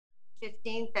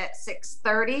15th at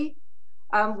 6:30.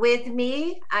 With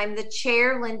me, I'm the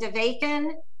chair, Linda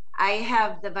Bacon. I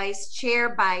have the vice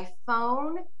chair by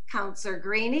phone, Councilor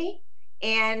Greeny,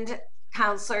 and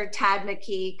Councilor Todd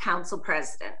McKee, Council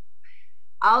President.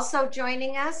 Also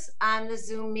joining us on the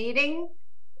Zoom meeting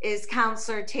is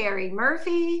Councilor Terry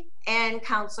Murphy and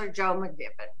Councilor Joe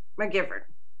McGivern.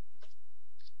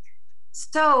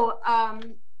 So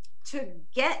to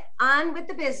get on with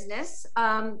the business,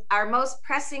 our most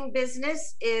pressing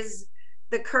business is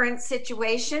the current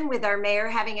situation with our mayor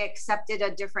having accepted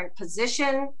a different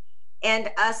position and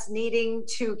us needing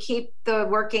to keep the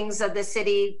workings of the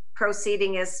city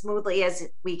proceeding as smoothly as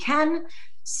we can.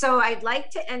 So I'd like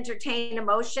to entertain a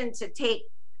motion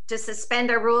to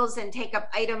suspend our rules and take up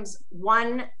items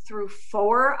 1 through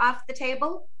 4 off the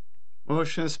table.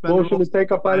 Motion to suspend. Motion to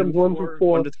take up items 1 through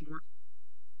 4. 1 to 4.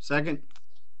 Second.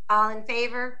 All in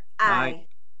favor? Aye.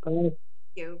 Thank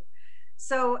you.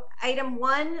 So item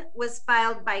 1 was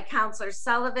filed by Councilor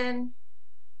Sullivan,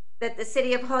 that the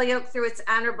City of Holyoke, through its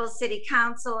Honorable City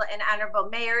Council and Honorable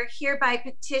Mayor, hereby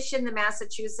petition the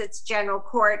Massachusetts General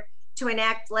Court to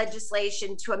enact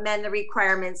legislation to amend the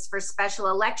requirements for special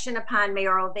election upon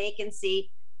mayoral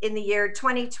vacancy in the year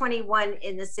 2021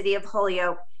 in the City of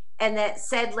Holyoke, and that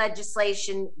said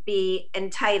legislation be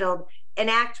entitled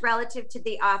Enact relative to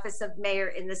the office of mayor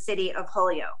in the City of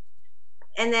Holyoke.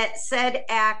 And that said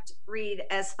act read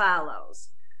as follows.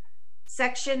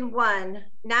 Section 1,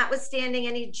 notwithstanding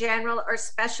any general or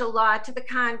special law to the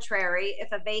contrary,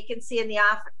 if a vacancy in the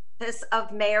office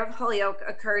of mayor of Holyoke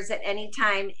occurs at any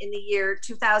time in the year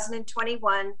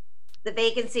 2021, the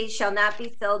vacancy shall not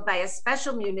be filled by a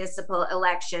special municipal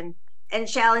election and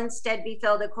shall instead be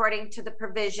filled according to the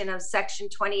provision of Section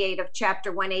 28 of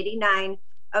Chapter 189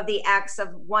 of the Acts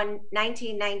of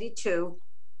 1992,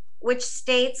 which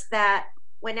states that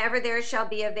whenever there shall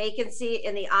be a vacancy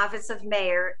in the office of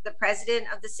mayor, the president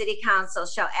of the city council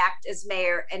shall act as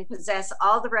mayor and possess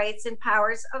all the rights and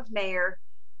powers of mayor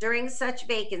during such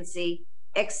vacancy,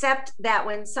 except that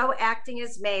when so acting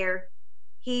as mayor,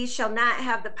 he shall not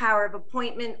have the power of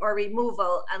appointment or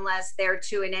removal unless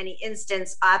thereto in any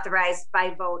instance authorized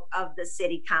by vote of the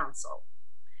city council.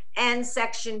 And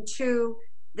Section 2,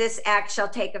 this act shall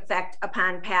take effect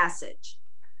upon passage.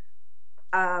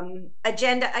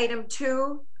 Agenda item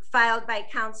 2, filed by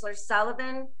Councilor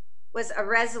Sullivan, was a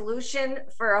resolution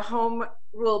for a home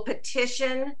rule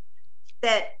petition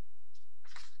that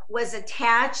was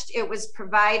attached. It was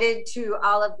provided to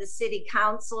all of the city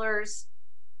councilors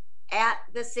at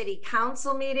the city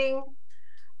council meeting,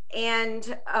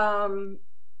 and I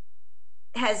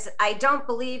don't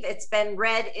believe it's been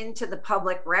read into the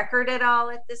public record at all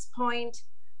at this point.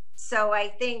 So I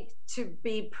think to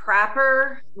be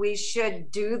proper, we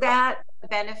should do that for the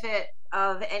benefit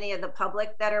of any of the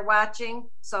public that are watching.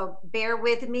 So bear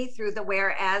with me through the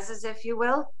whereases, if you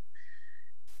will.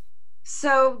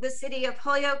 So the City of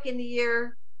Holyoke in the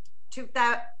year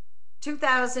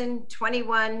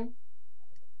 2021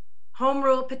 home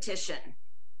rule petition.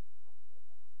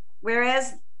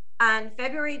 Whereas on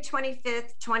February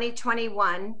 25th,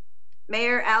 2021,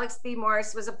 Mayor Alex B.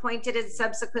 Morris was appointed and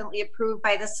subsequently approved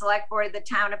by the Select Board of the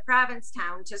Town of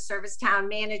Provincetown to serve as town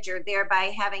manager,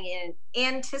 thereby having an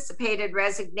anticipated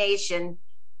resignation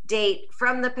date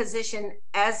from the position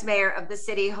as mayor of the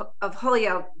City of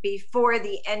Holyoke before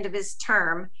the end of his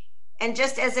term. And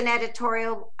just as an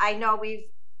editorial, I know we've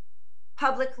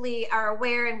publicly are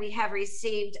aware and we have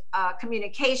received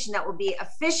communication that will be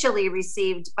officially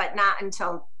received, but not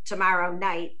until tomorrow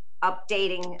night,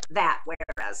 updating that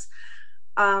whereas.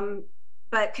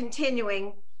 But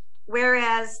continuing,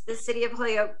 whereas the City of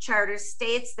Holyoke Charter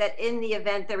states that in the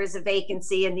event there is a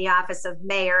vacancy in the office of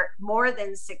mayor more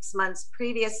than 6 months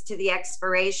previous to the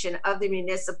expiration of the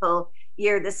municipal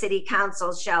year, the City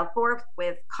Council shall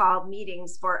forthwith call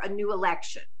meetings for a new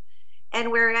election.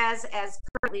 And whereas, as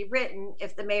currently written,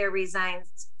 if the mayor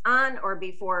resigns on or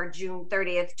before June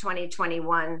 30th,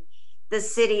 2021, the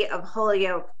City of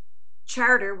Holyoke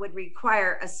Charter would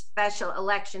require a special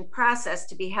election process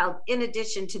to be held in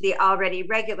addition to the already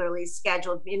regularly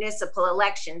scheduled municipal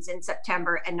elections in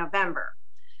September and November.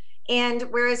 And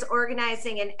whereas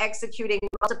organizing and executing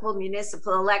multiple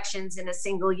municipal elections in a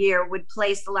single year would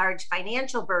place a large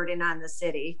financial burden on the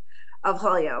City of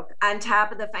Holyoke, on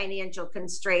top of the financial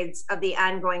constraints of the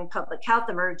ongoing public health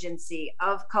emergency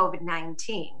of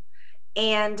COVID-19.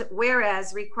 And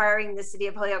whereas requiring the City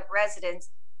of Holyoke residents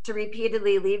to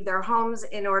repeatedly leave their homes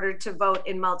in order to vote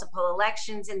in multiple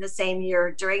elections in the same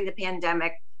year during the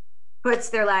pandemic puts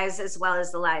their lives as well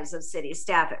as the lives of city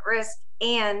staff at risk.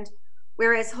 And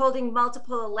whereas holding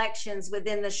multiple elections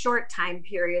within the short time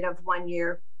period of 1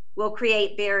 year will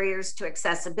create barriers to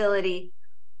accessibility,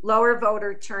 lower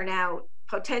voter turnout,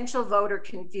 potential voter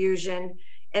confusion,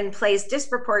 and place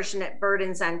disproportionate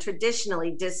burdens on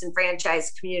traditionally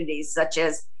disenfranchised communities such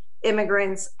as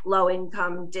immigrants,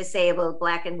 low-income, disabled,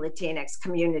 Black and Latinx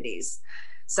communities,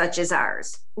 such as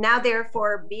ours. Now,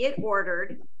 therefore, be it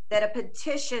ordered that a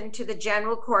petition to the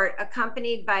general court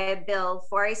accompanied by a bill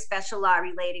for a special law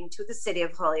relating to the city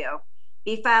of Holyoke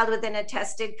be filed with an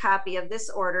attested copy of this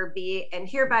order be and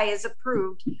hereby is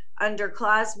approved under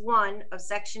clause 1 of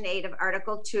section 8 of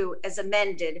article 2 as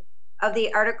amended of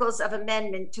the articles of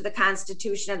amendment to the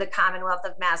Constitution of the Commonwealth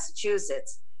of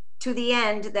Massachusetts, to the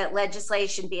end that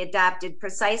legislation be adopted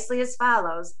precisely as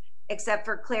follows, except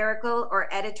for clerical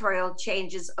or editorial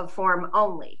changes of form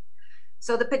only.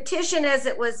 So the petition as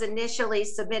it was initially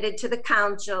submitted to the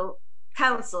council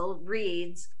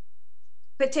reads,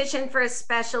 petition for a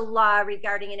special law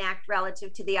regarding an act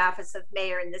relative to the office of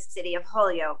mayor in the city of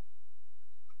Holyoke.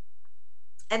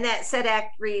 And that said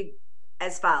act read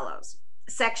as follows.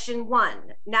 Section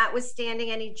 1,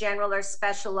 notwithstanding any general or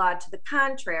special law to the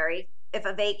contrary, if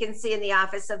a vacancy in the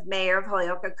office of mayor of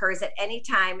Holyoke occurs at any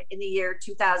time in the year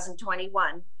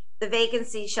 2021, the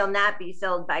vacancy shall not be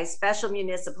filled by special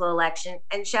municipal election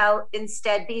and shall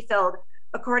instead be filled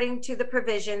according to the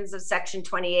provisions of section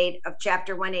 28 of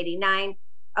chapter 189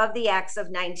 of the Acts of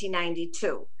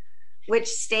 1992, which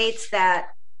states that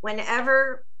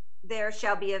whenever there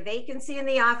shall be a vacancy in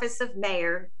the office of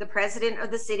mayor, the president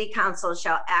of the city council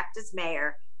shall act as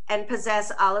mayor and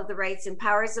possess all of the rights and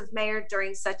powers of mayor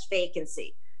during such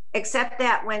vacancy, except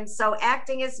that when so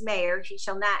acting as mayor, he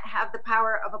shall not have the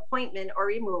power of appointment or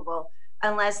removal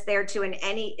unless thereto in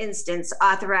any instance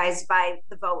authorized by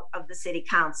the vote of the city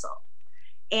council.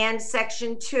 And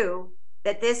section 2,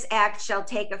 that this act shall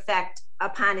take effect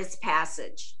upon its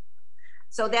passage.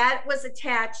 So that was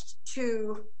attached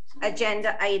to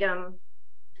agenda item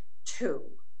 2.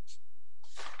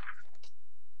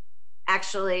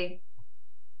 Actually,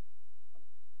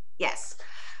 yes.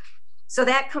 So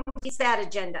that completes that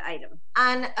agenda item.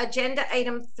 On agenda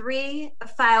item 3,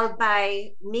 filed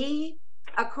by me,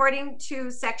 according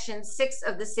to section 6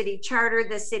 of the city charter,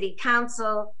 the city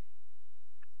council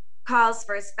calls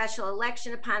for a special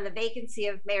election upon the vacancy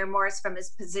of Mayor Morris from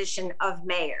his position of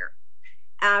mayor.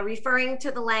 Referring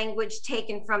to the language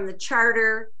taken from the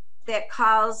charter that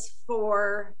calls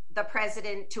for the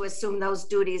president to assume those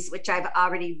duties, which I've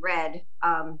already read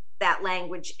that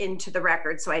language into the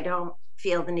record, so I don't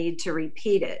feel the need to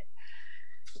repeat it.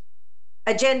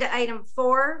 Agenda item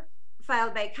 4,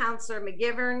 filed by Councilor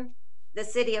McGivern, the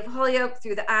City of Holyoke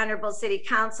through the Honorable City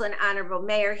Council and Honorable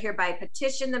Mayor hereby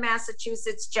petition the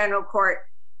Massachusetts General Court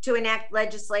to enact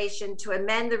legislation to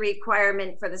amend the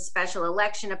requirement for the special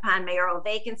election upon mayoral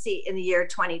vacancy in the year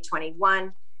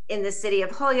 2021 in the City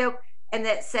of Holyoke, and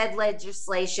that said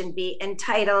legislation be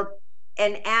entitled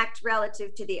an act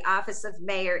relative to the office of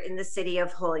mayor in the City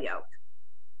of Holyoke.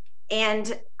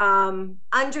 And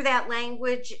under that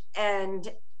language and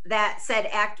that said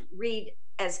act read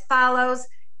as follows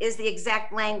is the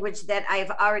exact language that I've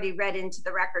already read into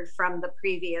the record from the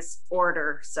previous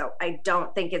order. So I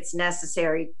don't think it's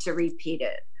necessary to repeat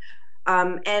it.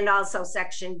 And also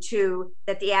section 2,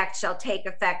 that the act shall take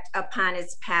effect upon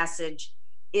its passage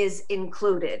is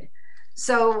included.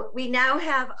 So we now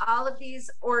have all of these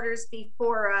orders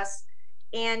before us,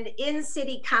 and in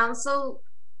City Council,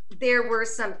 there were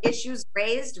some issues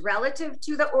raised relative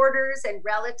to the orders and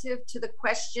relative to the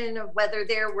question of whether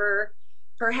there were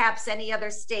perhaps any other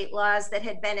state laws that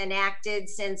had been enacted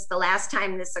since the last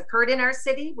time this occurred in our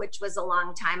city, which was a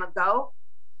long time ago.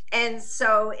 And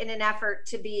so in an effort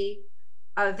to be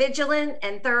vigilant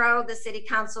and thorough, the City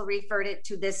Council referred it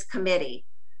to this committee.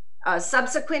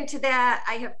 Subsequent to that,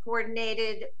 I have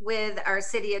coordinated with our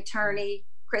city attorney,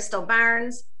 Crystal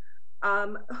Barnes,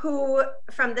 who,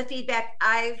 from the feedback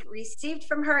I've received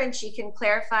from her, and she can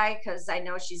clarify because I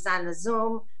know she's on the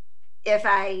Zoom, if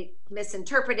I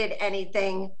misinterpreted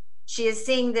anything, she is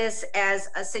seeing this as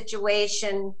a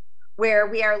situation where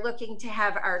we are looking to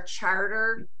have our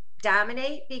charter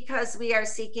dominate because we are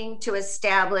seeking to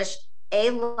establish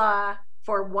a law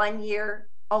for 1 year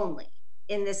only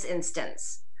in this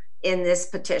instance, in this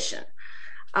petition.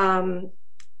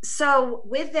 So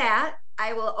with that,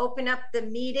 I will open up the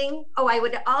meeting. Oh, I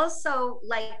would also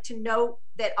like to note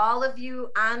that all of you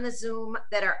on the Zoom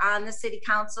that are on the City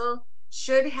Council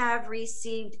should have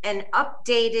received an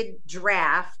updated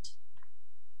draft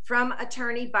from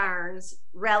Attorney Barnes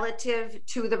relative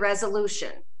to the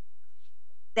resolution.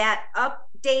 That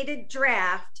updated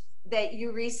draft that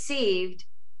you received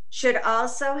should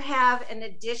also have an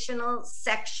additional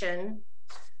section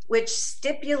which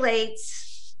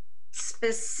stipulates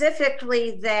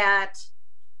specifically that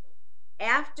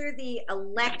after the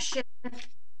election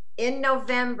in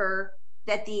November,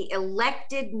 that the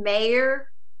elected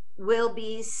mayor will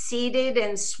be seated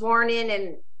and sworn in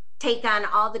and take on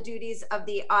all the duties of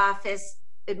the office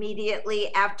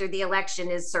immediately after the election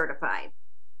is certified.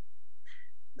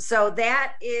 So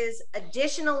that is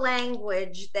additional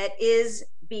language that is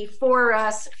before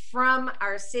us from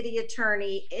our city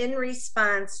attorney in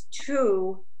response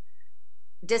to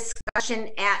discussion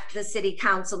at the city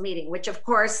council meeting, which of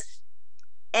course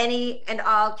any and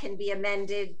all can be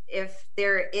amended if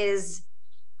there is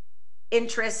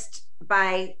interest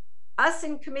by us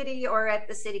in committee or at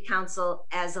the city council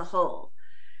as a whole.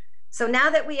 So now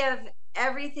that we have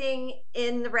everything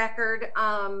in the record,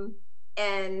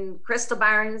 and Crystal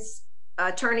Barnes,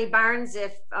 Attorney Barnes,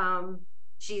 if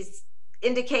she's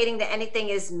indicating that anything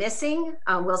is missing,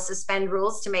 we'll suspend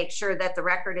rules to make sure that the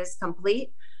record is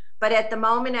complete. But at the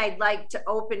moment, I'd like to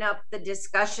open up the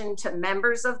discussion to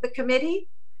members of the committee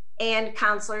and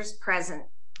counselors present.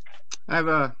 I have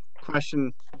a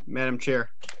question, Madam Chair.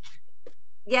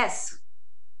 Yes,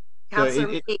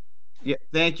 Councilor. Yeah,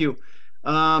 thank you.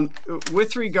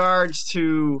 With regards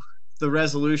to the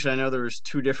resolution, I know there's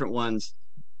two different ones.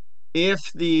 If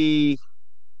the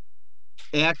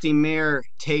acting mayor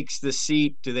takes the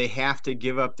seat, do they have to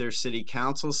give up their city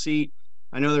council seat?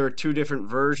 I know there were two different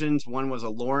versions. One was a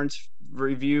Lawrence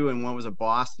review and one was a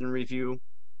Boston review,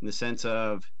 in the sense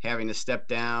of having to step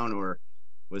down, or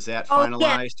was that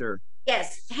finalized? Yeah. Or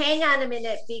yes, hang on a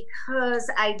minute, because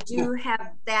I do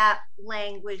have that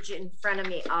language in front of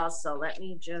me also. Let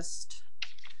me just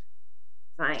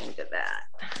find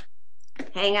that.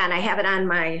 Hang on, I have it on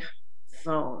my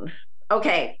phone.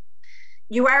 Okay,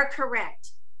 you are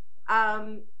correct.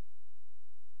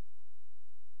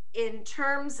 In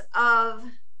terms of,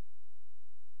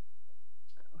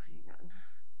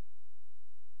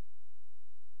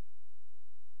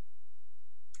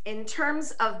 in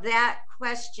terms of that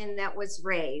question that was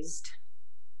raised,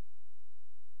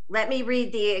 let me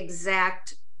read the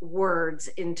exact words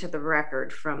into the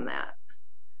record from that.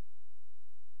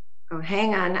 Oh,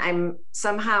 hang on, I'm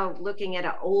somehow looking at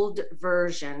an old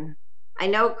version. I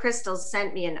know Crystal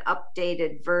sent me an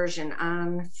updated version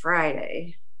on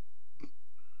Friday.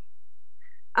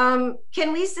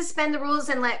 Can we suspend the rules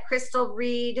and let Crystal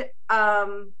read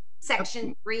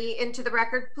section 3 into the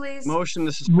record, please? Motion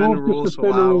to suspend the rules to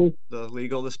allow the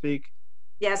legal to speak.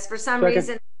 Yes, for some Second.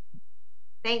 reason.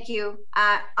 Thank you.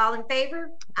 All in favor?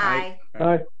 Aye.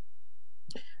 Aye.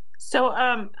 So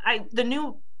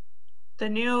the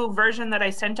new version that I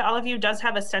sent to all of you does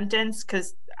have a sentence,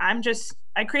 because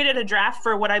I created a draft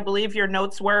for what I believe your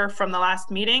notes were from the last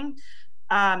meeting.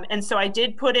 And so I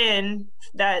did put in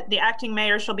that the acting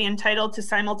mayor shall be entitled to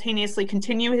simultaneously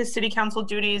continue his city council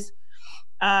duties,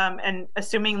 and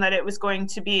assuming that it was going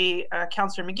to be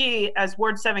Councilor McGee as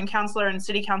Ward 7 councilor and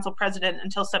city council president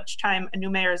until such time a new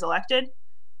mayor is elected.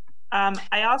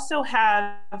 I also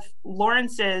have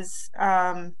Lawrence's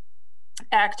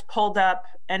act pulled up,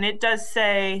 and it does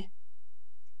say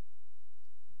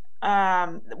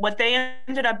what they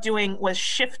ended up doing was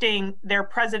shifting their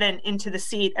president into the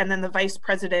seat, and then the vice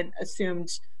president assumed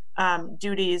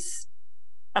duties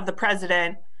of the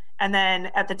president. And then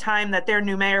at the time that their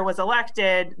new mayor was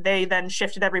elected, they then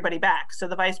shifted everybody back. So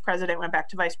the vice president went back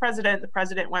to vice president, the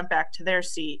president went back to their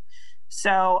seat.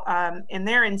 So in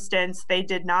their instance, they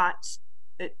didn't have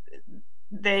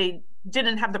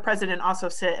the president also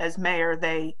sit as mayor.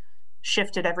 They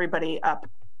shifted everybody up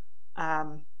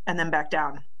and then back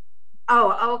down.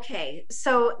 Oh, okay.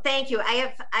 So thank you.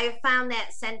 I have found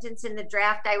that sentence in the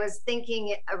draft. I was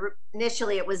thinking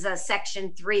initially it was a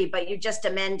section 3, but you just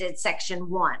amended section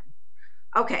 1.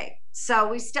 Okay, so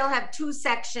we still have 2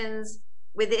 sections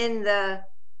within the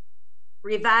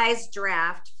revised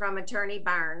draft from Attorney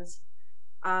Barnes,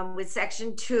 with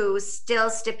section 2 still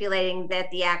stipulating that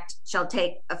the act shall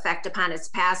take effect upon its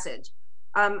passage.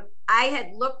 I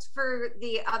had looked for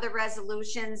the other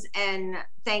resolutions, and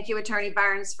thank you, Attorney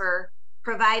Barnes, for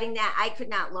providing that. I could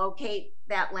not locate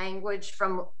that language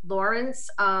from Lawrence.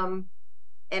 And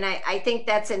I think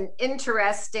that's an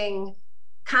interesting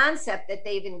concept that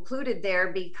they've included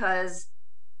there because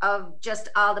of just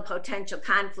all the potential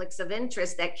conflicts of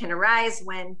interest that can arise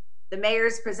when the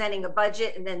mayor's presenting a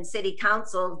budget and then city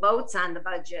council votes on the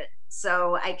budget.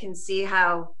 So I can see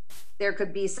how there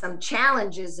could be some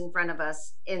challenges in front of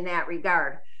us in that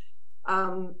regard.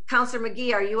 Councilor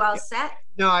McGee, are you all set?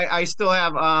 No, I still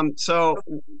have, so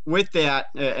with that,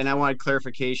 and I wanted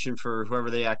clarification for whoever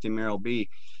the acting mayor will be.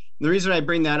 The reason I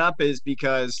bring that up is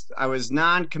because I was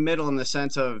non-committal in the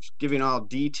sense of giving all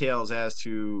details as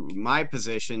to my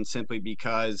position, simply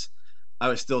because I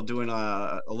was still doing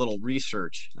a little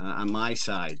research on my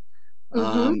side.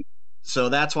 Mm-hmm. So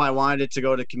that's why I wanted it to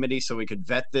go to committee so we could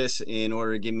vet this in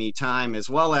order to give me time,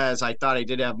 as well as I thought I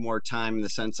did have more time in the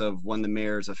sense of when the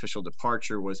mayor's official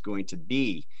departure was going to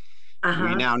be. We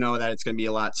Uh-huh. now know that it's going to be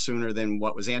a lot sooner than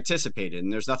what was anticipated,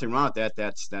 and there's nothing wrong with that.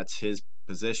 That's his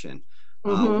position.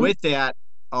 Mm-hmm. With that,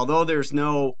 although there's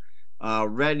no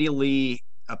readily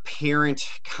apparent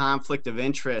conflict of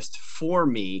interest for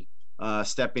me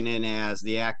stepping in as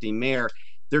the acting mayor,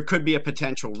 there could be a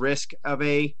potential risk of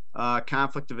a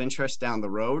conflict of interest down the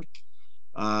road.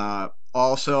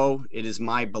 Also, it is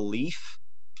my belief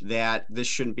that this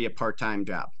shouldn't be a part-time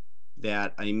job,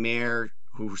 that a mayor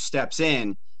who steps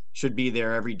in should be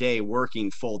there every day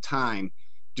working full-time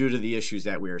due to the issues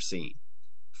that we are seeing.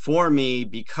 For me,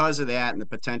 because of that and the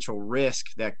potential risk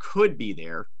that could be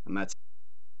there, I'm not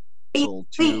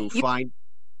to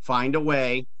find a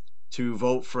way to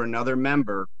vote for another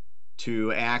member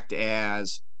to act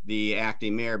as the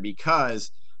acting mayor because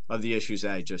of the issues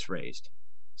that I just raised.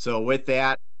 So with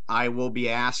that, I will be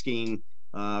asking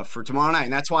for tomorrow night.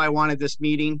 And that's why I wanted this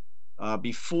meeting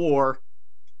before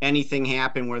anything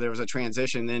happened where there was a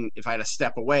transition. Then if I had to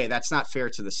step away, that's not fair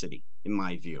to the city, in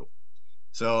my view.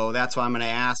 So that's why I'm going to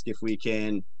ask if we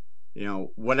can,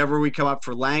 whatever we come up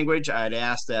for language, I'd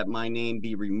ask that my name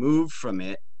be removed from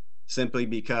it simply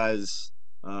because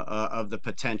of the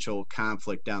potential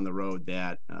conflict down the road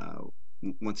that,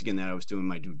 once again, that I was doing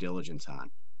my due diligence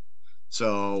on.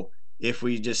 So if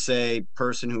we just say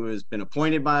person who has been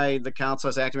appointed by the council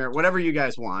as acting mayor, whatever you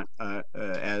guys want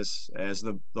as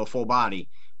the full body,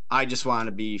 I just want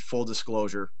to be full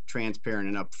disclosure, transparent,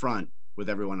 and upfront with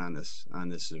everyone on this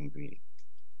Zoom meeting.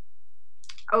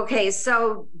 Okay,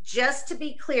 so just to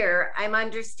be clear, I'm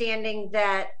understanding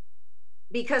that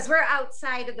because we're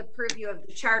outside of the purview of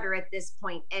the charter at this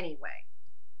point anyway.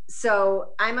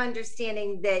 So I'm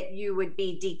understanding that you would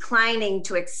be declining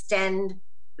to extend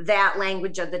that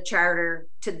language of the charter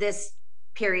to this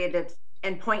period of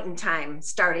and point in time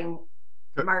starting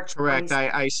March. Correct.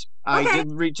 I did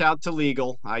reach out to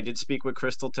legal. I did speak with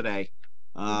Crystal today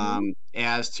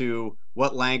as to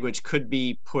what language could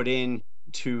be put in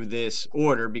to this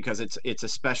order, because it's a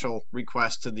special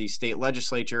request to the state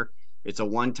legislature. It's a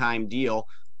one-time deal,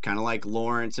 kind of like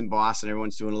Lawrence and Boston.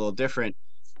 Everyone's doing a little different.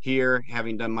 Here,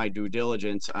 having done my due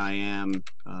diligence, I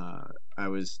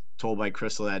was told by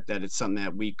Crystal that it's something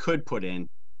that we could put in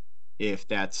if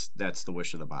that's the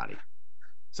wish of the body.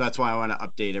 So that's why I want to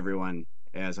update everyone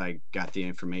as I got the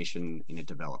information and it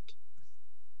developed.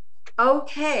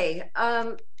 Okay,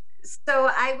 so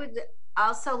I would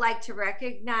also like to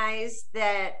recognize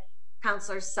that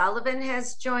Councillor Sullivan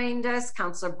has joined us,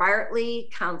 Councillor Bartley,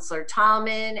 Councillor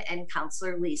Tallman, and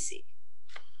Councillor Lisi.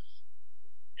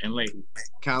 And Leahy.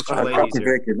 Councillor Leahy's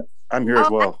here. I'm here as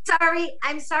well.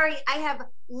 I'm sorry. I have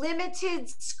limited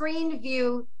screen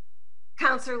view,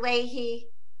 Councillor Leahy,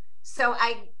 so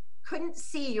I couldn't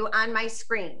see you on my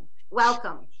screen.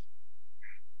 Welcome.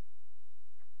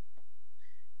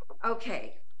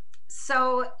 Okay,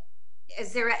 so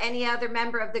is there any other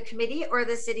member of the committee or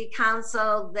the city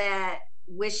council that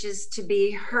wishes to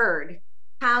be heard?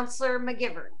 Councillor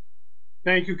McGivern.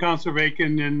 Thank you, Councillor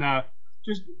Bacon. And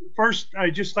just first,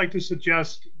 I'd just like to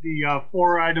suggest the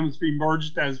 4 items be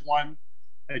merged as one.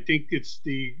 I think it's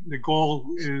the goal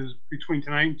is between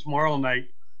tonight and tomorrow night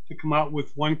to come out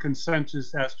with one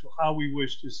consensus as to how we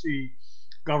wish to see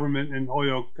government in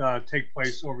Holyoke take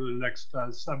place over the next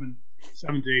 7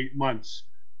 to 8 months.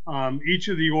 Each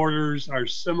of the orders are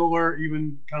similar.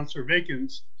 Even Councillor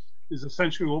Bacon's is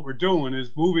essentially what we're doing is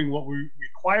moving what we're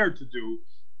required to do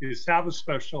is have a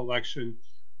special election,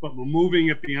 but we're moving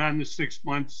it beyond the 6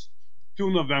 months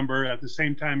to November at the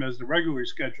same time as the regularly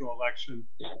scheduled election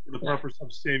for the purpose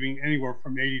of saving anywhere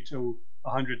from $80,000 to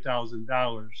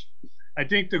 $100,000. I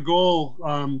think the goal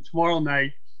tomorrow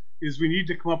night is we need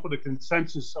to come up with a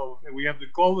consensus so that we have the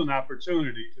golden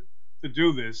opportunity to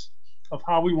do this, of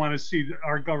how we want to see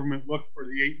our government look for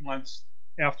the 8 months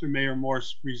after Mayor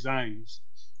Morse resigns.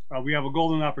 We have a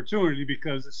golden opportunity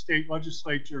because the state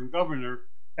legislature and governor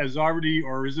has already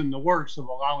or is in the works of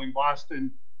allowing Boston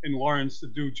and Lawrence to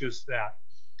do just that.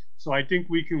 So I think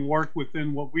we can work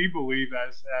within what we believe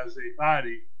as a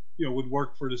body, would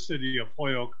work for the city of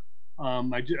Holyoke.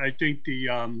 I think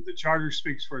the charter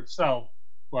speaks for itself,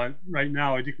 but right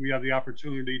now I think we have the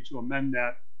opportunity to amend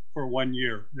that for 1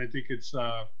 year. And I think it's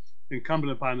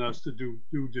incumbent upon us to do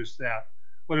just that.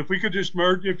 But if we could just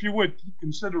merge, if you would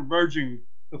consider merging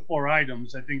the 4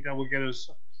 items, I think that will get us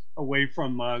away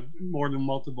from more than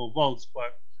multiple votes,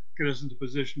 but get us into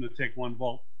position to take 1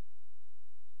 vote.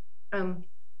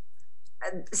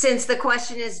 Since the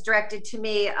question is directed to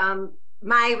me,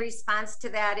 my response to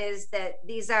that is that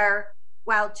these are,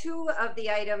 while two of the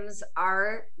items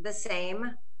are the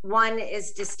same, one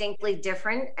is distinctly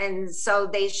different, and so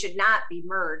they should not be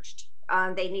merged.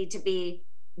 They need to be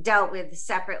dealt with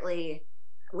separately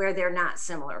where they're not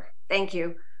similar. Thank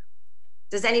you.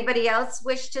 Does anybody else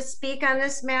wish to speak on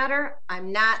this matter?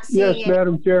 I'm not seeing Yes,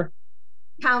 Madam Chair.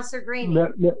 Councilor Greeny.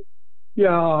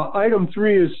 Yeah, item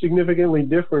 3 is significantly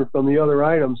different from the other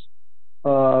items.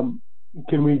 Can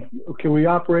we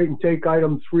operate and take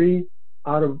item 3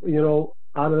 out of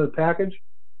the package?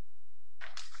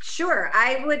 Sure,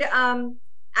 I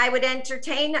would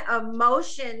entertain a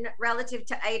motion relative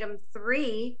to item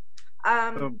 3.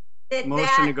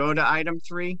 Motion to go to item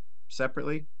 3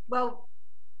 separately? Well,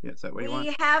 yeah, is that what you want?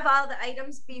 We have all the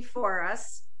items before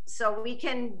us, so we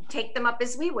can take them up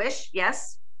as we wish,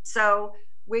 yes. So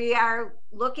we are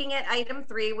looking at item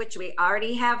 3, which we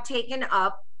already have taken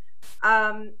up.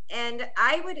 And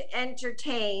I would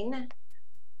entertain,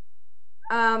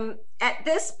 at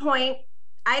this point,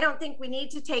 I don't think we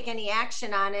need to take any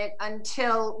action on it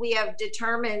until we have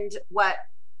determined what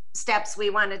steps we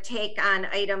want to take on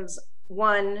items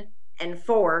 1 and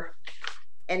 4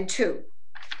 and 2.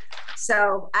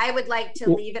 So I would like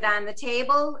to leave it on the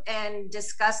table and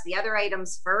discuss the other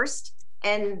items first,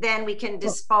 and then we can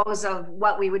dispose of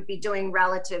what we would be doing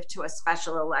relative to a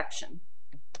special election.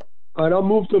 All right, I'll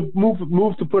move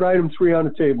to put item 3 on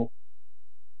the table.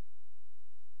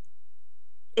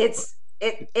 It's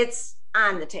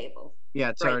on the table. Yeah,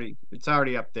 it's Right.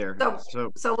 already up there.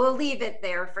 So we'll leave it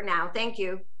there for now. Thank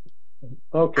you.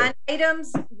 Okay. On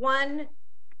items 1,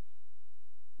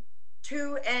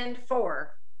 2, and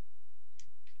 4,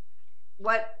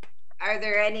 what are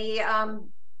there any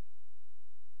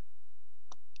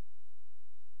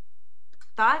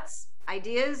thoughts,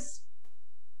 ideas?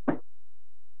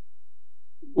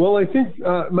 Well, I think,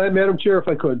 Madam Chair, if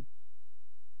I could.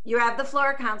 You have the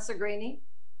floor, Councilor Greeny.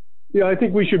 Yeah, I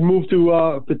think we should move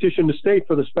to petition the state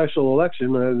for the special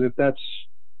election. If that's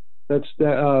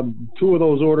 2 of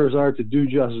those orders are to do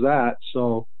just that.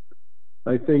 So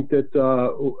I think that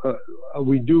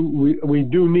we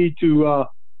do need to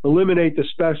eliminate the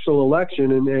special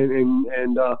election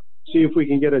and see if we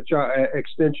can get a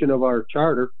extension of our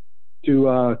charter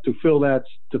to fill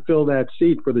that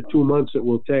seat for the 2 months it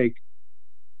will take.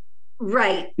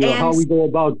 Right. You know, how we go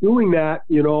about doing that,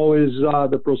 is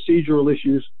the procedural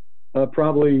issues.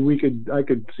 Probably I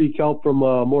could seek help from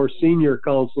a more senior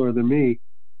counselor than me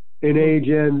in age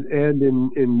and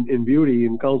in beauty,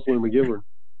 and Councilor McGivern.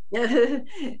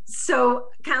 So,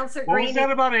 Councilor Greeny. What was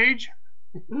that about age?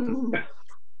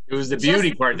 It was the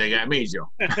beauty part that got me, Joe.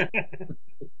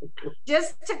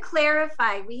 Just to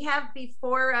clarify, we have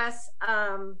before us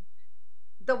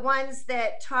the ones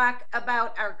that talk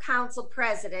about our council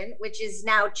president, which is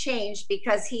now changed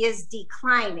because he is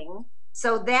declining.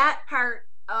 So that part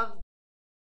of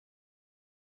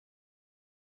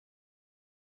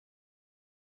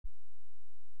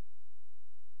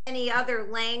any other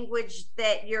language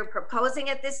that you're proposing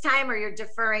at this time, or you're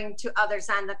deferring to others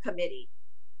on the committee?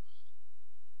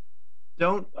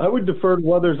 I would defer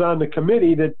to others on the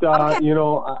committee that, Okay.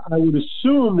 I would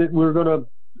assume that we're going to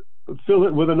fill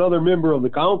it with another member of the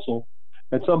council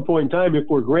at some point in time if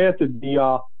we're granted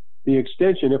the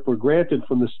extension, if we're granted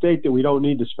from the state that we don't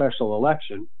need the special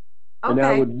election. Okay. And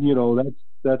that would,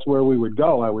 that's where we would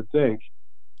go, I would think.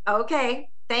 Okay,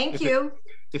 thank you.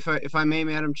 If I may,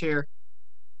 Madam Chair,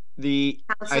 I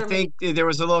Councilor think there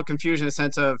was a little confusion in the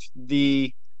sense of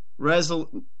the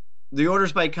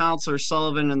orders by Councilor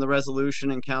Sullivan and the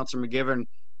resolution and Councilor McGivern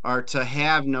are to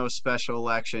have no special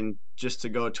election, just to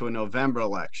go to a November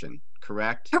election,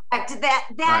 correct? Correct. That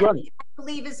Right. I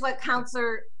believe is what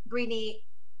Councilor Greeny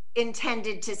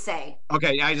intended to say.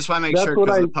 Okay, I just want to make That's sure what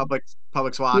because the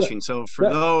public's watching. So for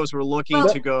those, we're looking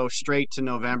to go straight to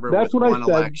November with one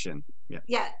election. Yeah.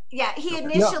 Yeah. He Okay.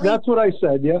 initially That's what I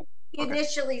said, yeah. he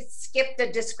initially skipped a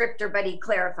descriptor, but he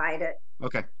clarified it.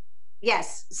 Okay.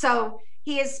 Yes. So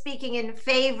he is speaking in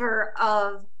favor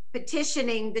of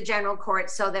petitioning the general court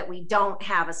so that we don't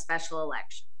have a special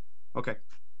election. Okay.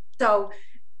 So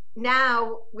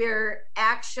now we're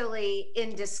actually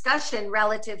in discussion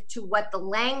relative to what the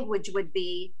language would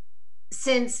be,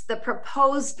 since the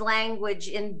proposed language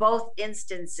in both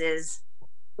instances,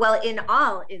 well, in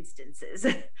all instances,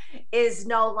 is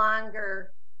no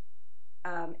longer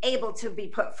able to be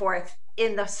put forth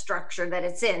in the structure that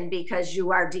it's in, because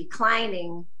you are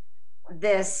declining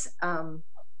this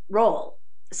role.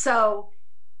 So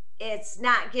it's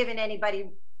not given anybody,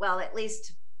 well, at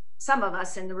least some of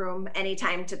us in the room, any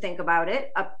time to think about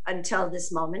it up until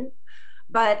this moment.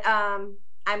 But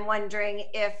I'm wondering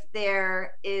if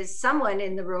there is someone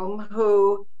in the room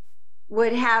who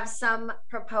would have some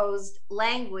proposed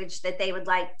language that they would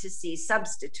like to see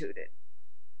substituted.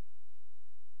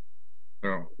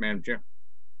 Oh, Madam Chair.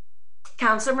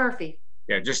 Councilor Murphy.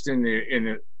 Yeah, just in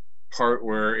the part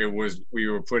where we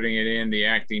were putting it in, the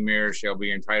acting mayor shall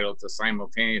be entitled to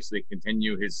simultaneously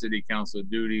continue his city council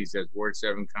duties as Ward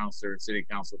 7 councilor and city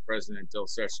council president until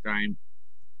such time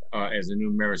as a new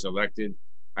mayor is elected.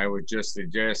 I would just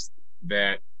suggest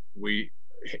that we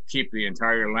keep the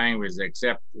entire language,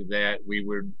 except that we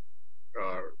would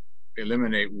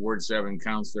eliminate Ward 7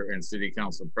 councilor and city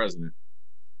council president.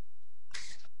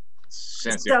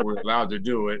 Since if we're allowed to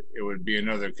do it, it would be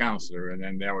another councilor, and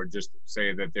then that would just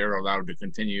say that they're allowed to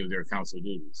continue their council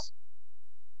duties.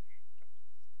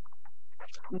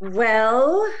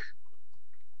 Well,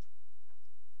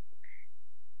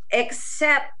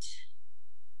 except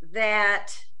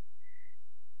that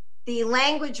the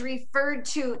language referred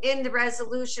to in the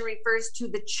resolution refers to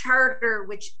the charter,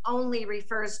 which only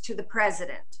refers to the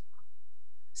president.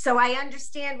 So I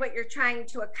understand what you're trying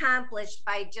to accomplish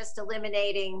by just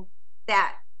eliminating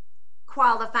that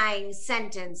qualifying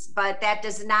sentence, but that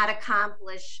does not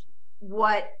accomplish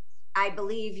what I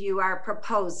believe you are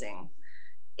proposing.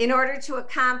 In order to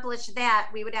accomplish that,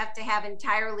 we would have to have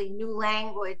entirely new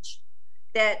language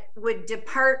that would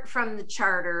depart from the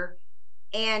charter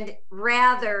and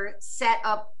rather set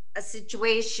up a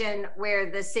situation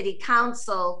where the city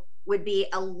council would be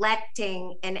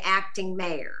electing an acting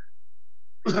mayor.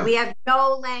 We have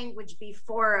no language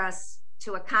before us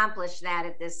to accomplish that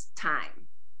at this time.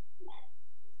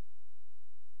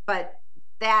 But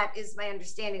that is my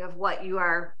understanding of what you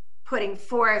are putting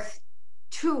forth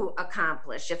to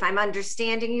accomplish, if I'm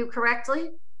understanding you correctly.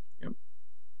 Yep.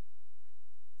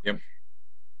 Yep.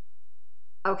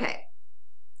 Okay.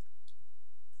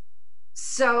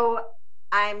 So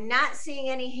I'm not seeing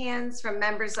any hands from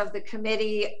members of the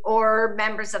committee or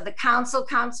members of the council.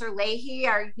 Councilor Leahy,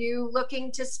 are you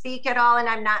looking to speak at all? And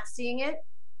I'm not seeing it.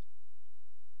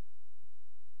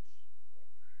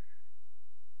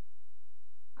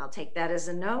 I'll take that as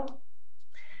a no.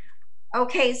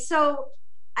 Okay, so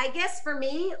I guess for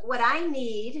me, what I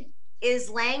need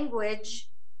is language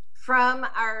from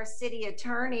our city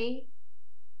attorney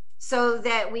so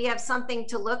that we have something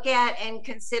to look at and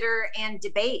consider and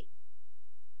debate.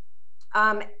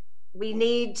 We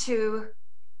need to,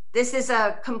 this is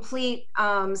a complete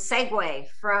segue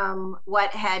from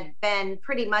what had been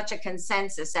pretty much a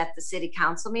consensus at the city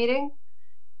council meeting.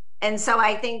 And so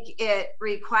I think it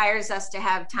requires us to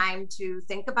have time to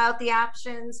think about the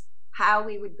options, how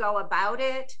we would go about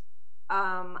it,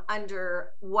 under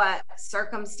what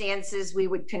circumstances we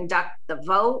would conduct the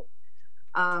vote.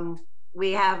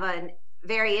 We have a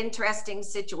very interesting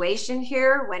situation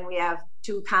here when we have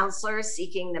two councilors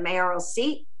seeking the mayoral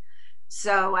seat.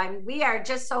 So we are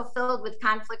just so filled with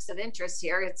conflicts of interest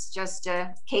here. It's just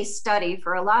a case study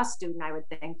for a law student, I would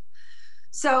think.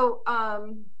 So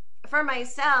for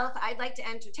myself, I'd like to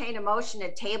entertain a motion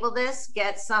to table this,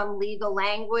 get some legal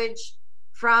language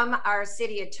from our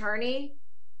city attorney,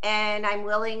 and I'm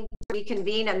willing to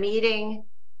reconvene a meeting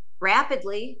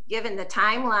rapidly, given the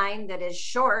timeline that is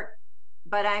short,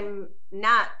 but I'm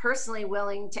not personally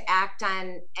willing to act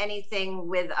on anything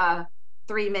with a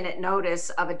 3-minute notice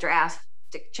of a draft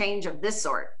change of this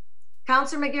sort.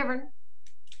 Councilor McGivern.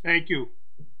 Thank you.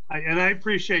 And I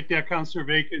appreciate that, Councilor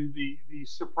Bacon. The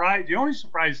only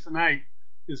surprise tonight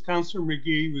is Councilor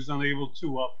McGee was unable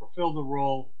to fulfill the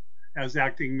role as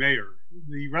acting mayor.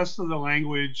 The rest of the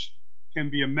language can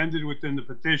be amended within the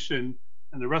petition,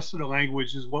 and the rest of the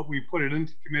language is what we put it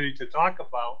into committee to talk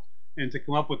about and to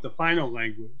come up with the final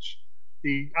language.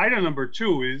 The item number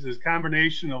 2 is a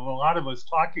combination of a lot of us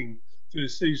talking to the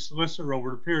city solicitor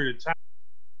over a period of time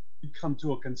to come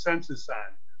to a consensus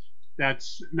on.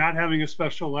 That's not having a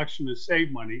special election to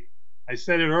save money. I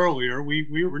said it earlier,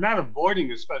 we're not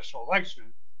avoiding a special election.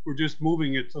 We're just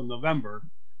moving it till November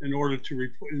in order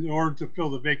to fill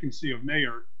the vacancy of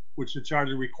mayor, which the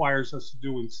charter requires us to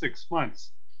do in 6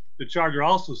 months. The charter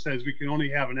also says we can only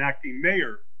have an acting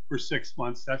mayor for 6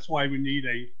 months. That's why we need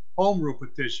a home rule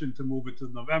petition to move it to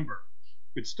November.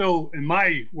 It's still, in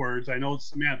my words, I know it's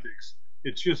semantics,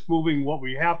 it's just moving what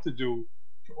we have to do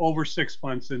over 6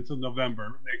 months into November.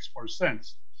 It makes more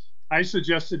sense. I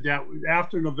suggested that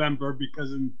after November,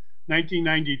 because in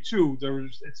 1992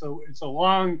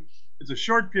 it's a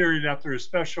short period after a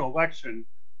special election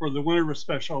for the winner of a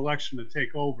special election to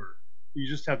take over. You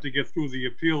just have to get through the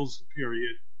appeals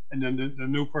period, and then the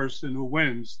new person who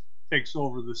wins takes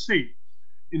over the seat.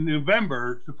 In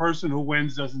November, the person who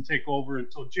wins doesn't take over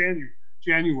until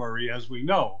January, as we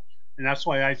know. And that's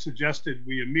why I suggested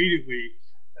we immediately,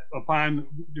 upon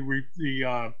the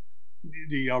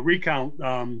recount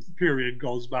period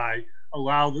goes by,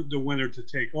 allow the winner to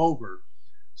take over.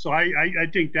 So I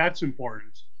think that's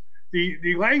important.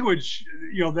 The language,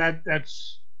 you know, that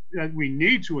we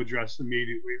need to address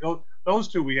immediately, those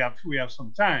two we have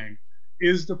some time,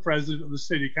 is the president of the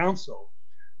city council.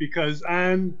 Because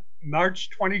on March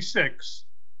 26th,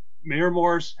 Mayor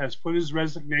Morse has put his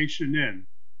resignation in.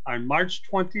 On March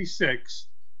 26th,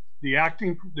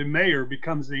 the mayor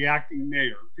becomes the acting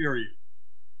mayor, period.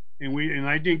 And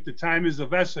I think the time is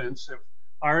of essence. If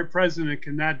our president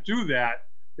cannot do that,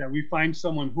 that we find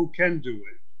someone who can do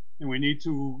it. And we need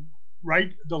to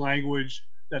write the language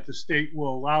that the state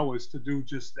will allow us to do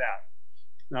just that.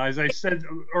 Now, as I said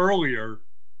earlier,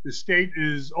 the state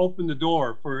is open the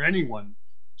door for anyone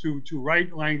to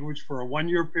write language for a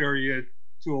 1-year period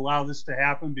to allow this to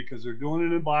happen, because they're doing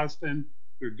it in Boston,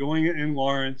 they're doing it in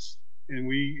Lawrence, and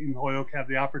we in Holyoke have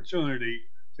the opportunity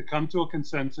to come to a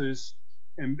consensus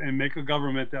and make a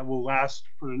government that will last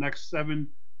for the next 7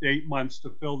 to 8 months to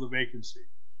fill the vacancy.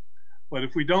 But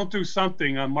if we don't do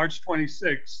something on March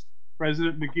 26th,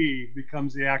 President McGee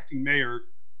becomes the acting mayor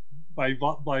by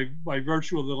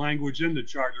virtue of the language in the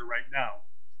charter right now.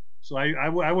 So I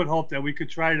would hope that we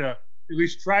could at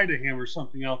least try to hammer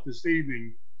something out this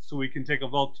evening so we can take a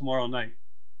vote tomorrow night.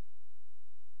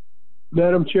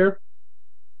 Madam Chair?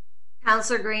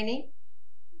 Councilor Greenie?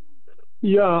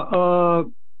 Yeah,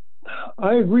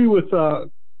 I agree with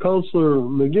Councilor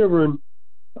McGivern.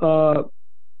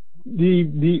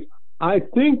 I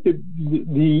think that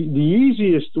the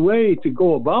easiest way to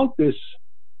go about this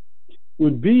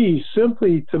would be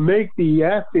simply to make the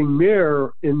acting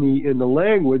mayor in the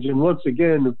language, and once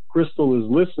again, if Crystal is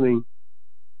listening,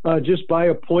 just by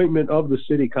appointment of the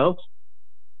city council.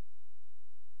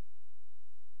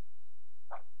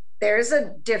 There's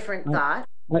a different thought.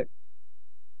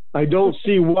 I don't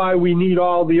see why we need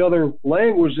all the other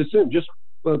language that's in. Just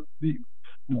by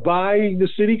the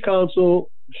city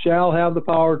council shall have the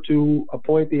power to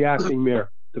appoint the acting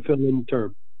mayor to fill in the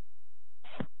term.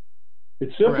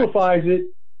 It simplifies it,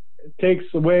 takes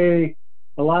away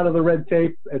a lot of the red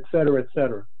tape, et cetera, et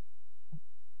cetera.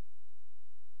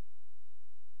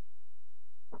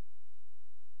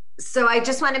 So I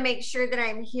just want to make sure that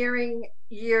I'm hearing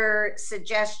your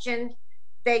suggestion,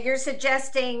 that you're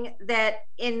suggesting that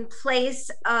in place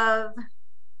of,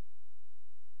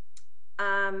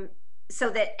 so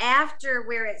that after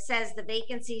where it says the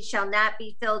vacancy shall not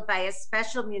be filled by a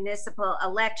special municipal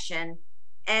election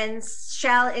and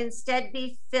shall instead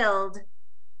be filled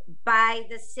by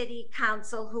the city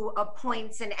council who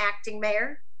appoints an acting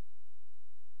mayor?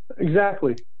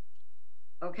 Exactly.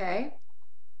 Okay.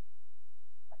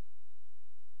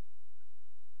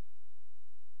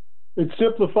 It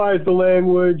simplifies the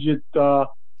language.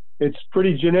 It's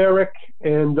pretty generic,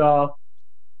 and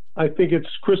I think it's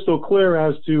crystal clear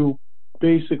as to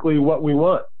basically what we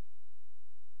want.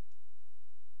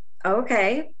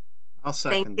 Okay. I'll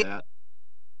second that.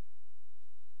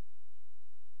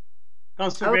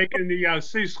 Councilor Bacon, the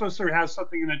city solicitor has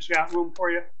something in the chat room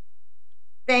for you.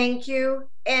 Thank you.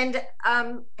 And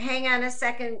hang on a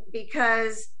second,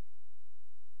 because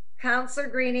Councilor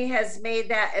Greenie has made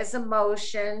that as a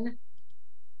motion.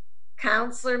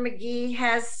 Councilor McGee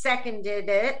has seconded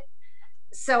it.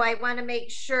 So I want to make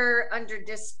sure under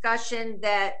discussion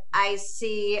that I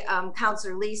see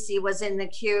Councilor Lisi was in the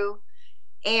queue.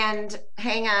 And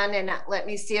hang on, and let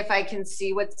me see if I can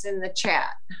see what's in the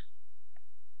chat.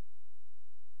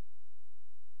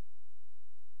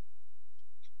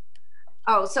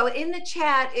 Oh, so in the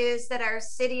chat is that our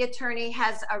city attorney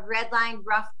has a red line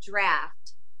rough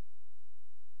draft,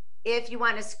 if you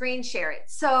want to screen share it.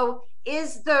 So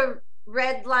is the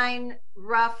red line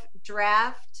rough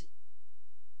draft,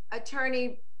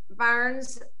 Attorney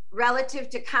Barnes, relative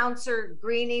to Councilor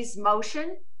Greenie's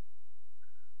motion?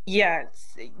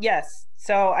 Yes.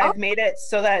 So I've made it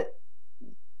so that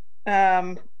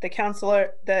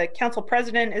the council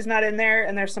president is not in there,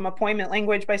 and there's some appointment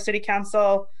language by city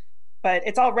council, but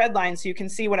it's all red lines so you can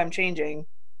see what I'm changing.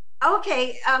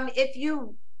 Okay, if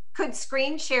you could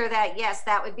screen share that, yes,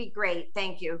 that would be great.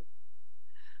 Thank you.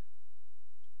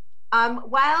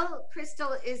 While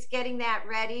Crystal is getting that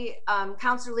ready,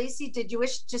 Councilor Lisi, did you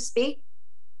wish to speak?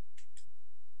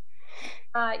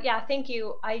 Yeah, thank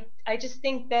you. I just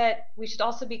think that we should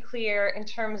also be clear in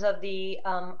terms of the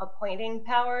appointing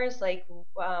powers, like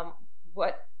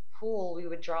what pool we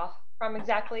would draw from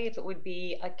exactly, if it would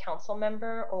be a council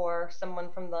member or someone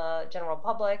from the general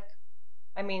public.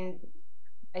 I mean,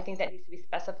 I think that needs to be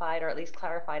specified or at least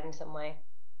clarified in some way.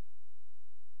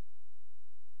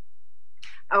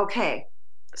 Okay,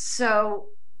 So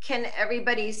can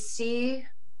everybody see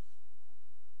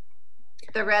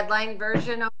the red line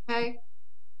version okay?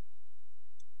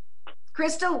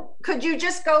 Crystal, could you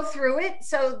just go through it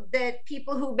so that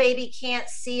people who maybe can't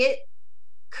see it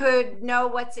could know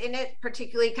what's in it,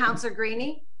 particularly Councilor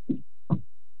Greenie?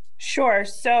 Sure.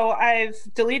 So I've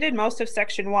deleted most of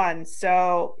section 1.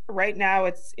 So right now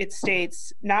it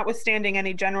states, notwithstanding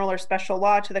any general or special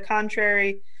law to the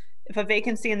contrary, if a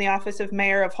vacancy in the office of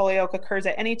mayor of Holyoke occurs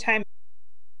at any time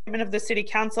of the city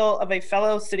council of a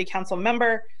fellow city council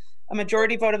member, a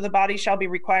majority vote of the body shall be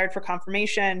required for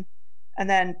confirmation. And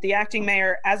then the acting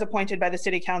mayor, as appointed by the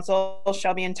city council,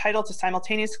 shall be entitled to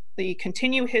simultaneously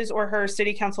continue his or her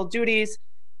city council duties.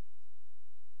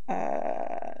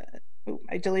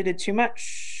 I deleted too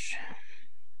much.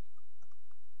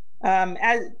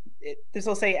 This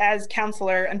will say as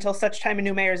councilor until such time a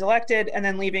new mayor is elected, and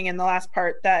then leaving in the last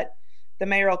part that the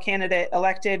mayoral candidate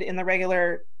elected in the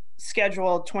regular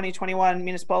scheduled 2021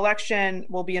 municipal election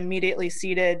will be immediately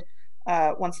seated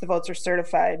once the votes are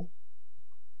certified.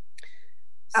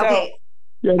 So Okay.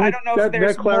 Yeah, I don't know if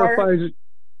there's that clarifies.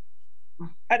 more.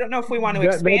 I don't know if we want to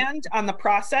expand on the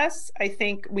process. I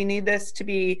think we need this to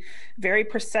be very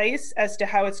precise as to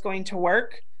how it's going to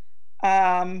work,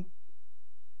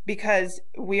 because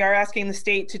we are asking the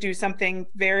state to do something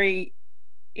very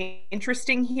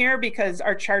interesting here, because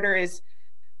our charter is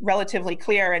relatively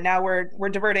clear, and now we're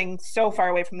diverting so far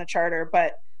away from the charter.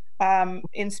 But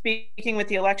in speaking with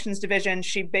the elections division,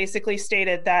 she basically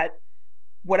stated that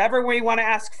whatever we want to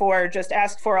ask for, just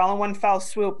ask for all in one foul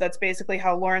swoop. That's basically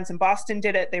how Lawrence and Boston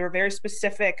did it. They were very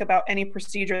specific about any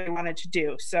procedure they wanted to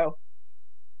do. So,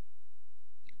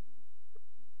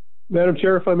 Madam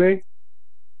Chair, if I may.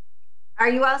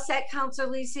 Are you all set,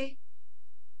 Councilor Lisi?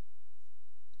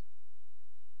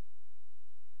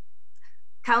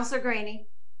 Councilor Greenie?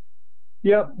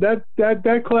 Yeah,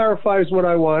 that clarifies what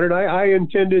I wanted. I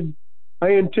intended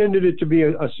it to be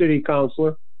a city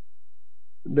councilor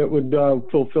that would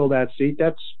fulfill that seat.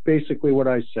 That's basically what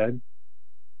I said.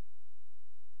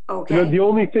 Okay. The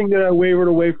only thing that I wavered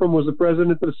away from was the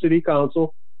president of the city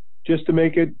council, just to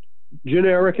make it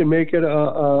generic and make it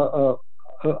a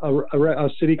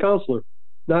city councilor,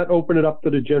 not open it up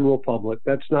to the general public.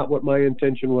 That's not what my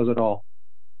intention was at all.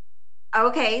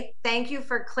 Okay, thank you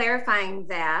for clarifying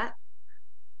that.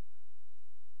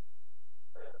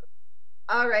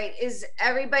 All right, is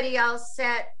everybody else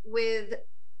set with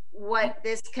what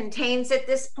this contains at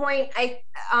this point?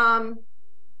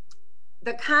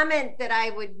 The comment that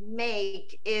I would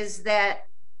make is that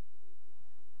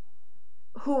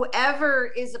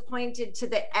whoever is appointed to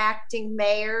the acting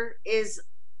mayor is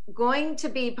going to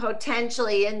be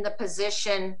potentially in the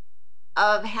position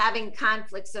of having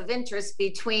conflicts of interest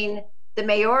between the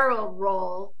mayoral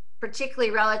role, particularly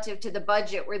relative to the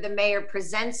budget, where the mayor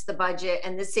presents the budget,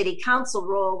 and the city council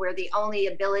role, where the only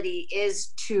ability is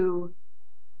to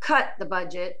cut the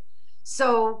budget.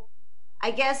 So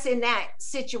I guess in that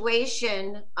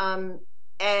situation,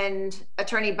 and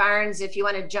Attorney Barnes, if you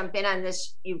want to jump in on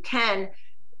this, you can.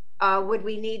 Would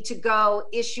we need to go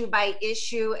issue by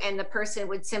issue, and the person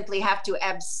would simply have to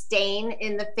abstain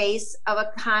in the face of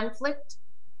a conflict?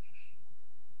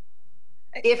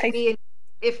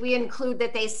 If we include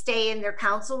that they stay in their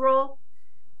council role?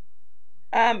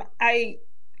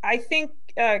 I think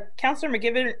Councilor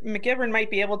McGivern might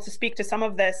be able to speak to some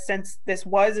of this, since this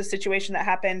was a situation that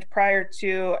happened prior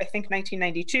to, I think,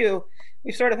 1992.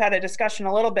 We've sort of had a discussion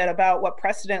a little bit about what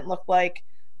precedent looked like.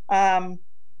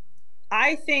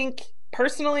 I think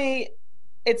personally,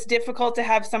 it's difficult to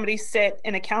have somebody sit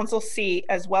in a council seat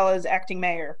as well as acting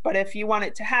mayor. But if you want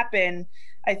it to happen,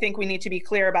 I think we need to be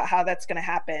clear about how that's going to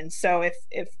happen. So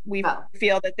if we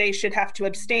feel that they should have to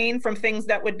abstain from things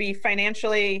that would be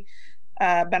financially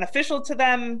beneficial to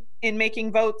them in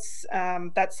making votes,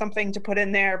 that's something to put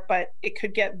in there. But it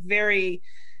could get very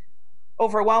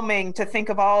overwhelming to think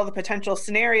of all the potential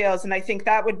scenarios. And I think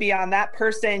that would be on that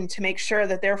person to make sure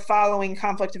that they're following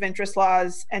conflict of interest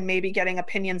laws and maybe getting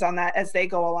opinions on that as they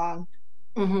go along.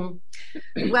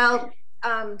 Mm-hmm. Well,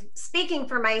 speaking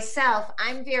for myself,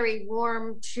 I'm very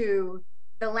warm to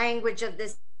the language of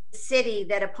this city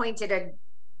that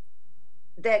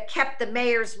that kept the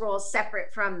mayor's role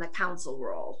separate from the council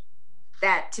role.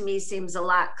 That to me seems a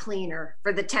lot cleaner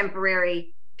for the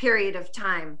temporary period of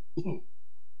time.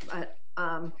 But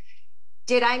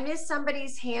did I miss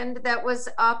somebody's hand that was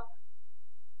up?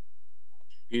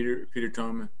 Peter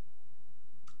Tallman.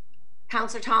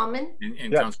 Councilor Tallman?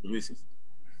 And Yeah. Councilor Lucy.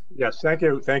 Yes, thank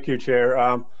you, Chair.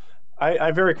 I'm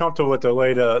very comfortable with the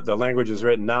way the language is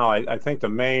written now. I think the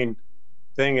main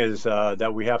thing is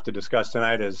that we have to discuss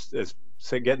tonight is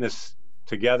getting this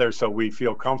together so we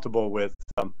feel comfortable with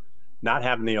not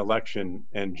having the election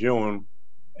in June,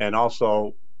 and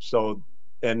also so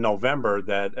in November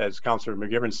that, as Councilor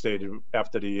McGivern stated,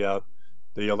 after the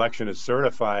election is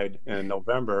certified in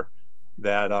November,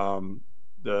 that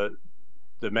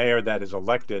the mayor that is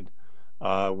elected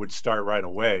would start right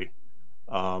away.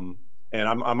 And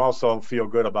I'm also feel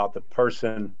good about the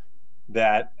person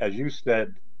that, as you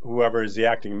said, whoever is the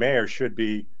acting mayor should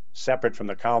be separate from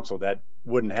the council, that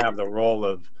wouldn't have the role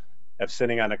of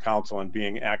sitting on the council and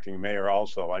being acting mayor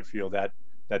also. I feel that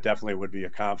definitely would be a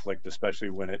conflict, especially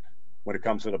when it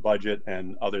comes to the budget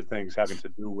and other things having to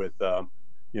do with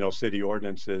city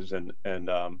ordinances and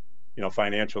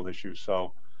financial issues.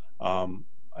 So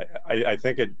I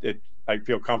think I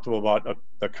feel comfortable about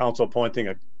the council appointing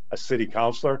a city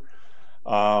councilor.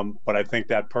 But I think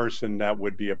that person that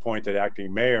would be appointed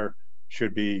acting mayor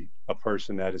should be a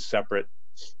person that is separate,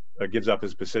 gives up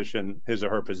his or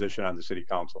her position on the city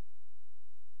council.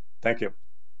 Thank you.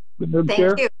 Madam Thank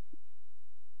Chair? you.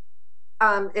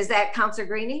 Is that Councilor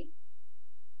Greenie?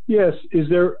 Yes. Is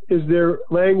there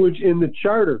language in the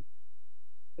charter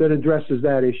that addresses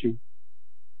that issue?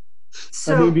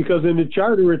 So, I mean, because in the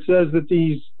charter it says that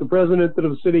the president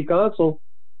of the city council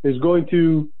is going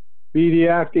to be the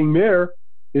acting mayor.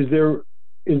 Is there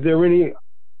any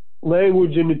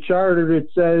language in the charter that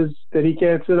says that he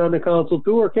can't sit on the council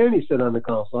too, or can he sit on the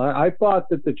council? I thought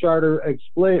that the charter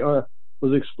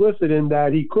was explicit in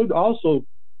that he could also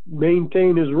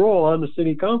maintain his role on the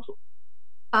city council.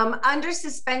 under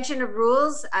suspension of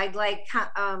rules, I'd like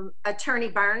Attorney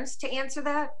Barnes to answer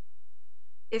that,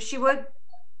 if she would.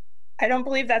 I don't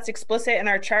believe that's explicit in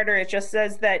our charter. It just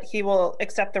says that he will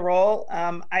accept the role.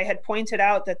 I had pointed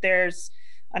out that there's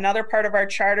another part of our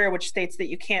charter which states that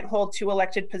you can't hold two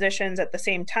elected positions at the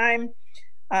same time.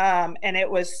 And it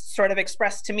was sort of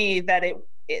expressed to me that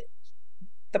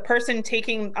the person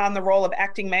taking on the role of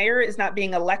acting mayor is not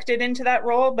being elected into that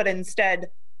role, but instead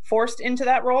forced into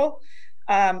that role.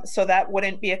 So that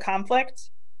wouldn't be a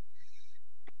conflict.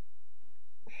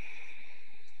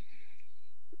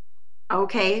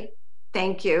 Okay,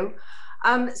 thank you.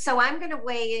 So I'm going to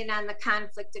weigh in on the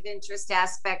conflict of interest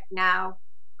aspect now.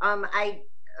 I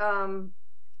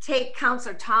take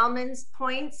Councilor Tallman's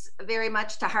points very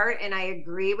much to heart, and I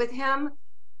agree with him.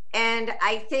 And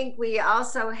I think we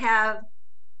also have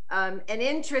an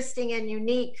interesting and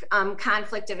unique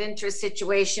conflict of interest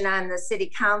situation on the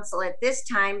city council at this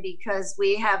time, because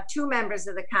we have two members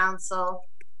of the council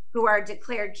who are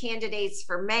declared candidates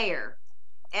for mayor.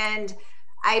 And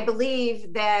I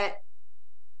believe that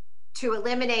to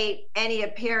eliminate any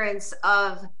appearance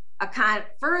of a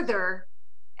further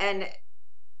and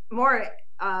more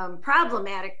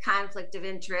problematic conflict of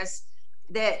interest,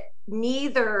 that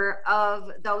neither of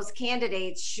those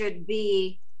candidates should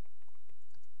be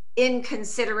in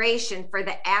consideration for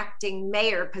the acting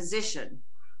mayor position.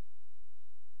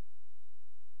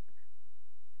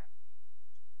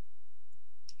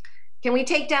 Can we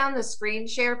take down the screen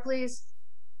share, please?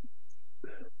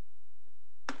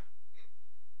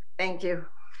 Thank you.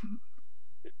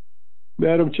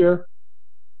 Madam Chair?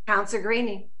 Councilor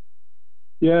Greenie.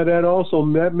 Yeah,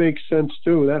 that makes sense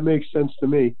too. That makes sense to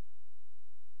me.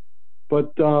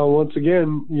 But once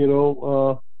again, you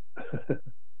know,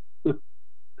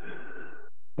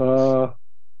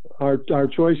 our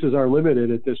choices are limited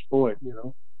at this point, you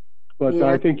know. But yeah.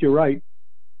 I think you're right.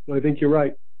 I think you're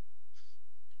right.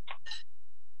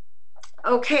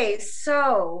 Okay,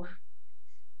 so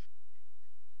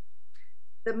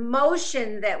the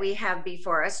motion that we have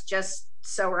before us, just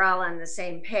so we're all on the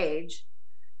same page,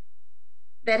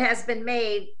 that has been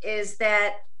made is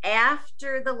that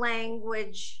after the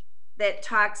language that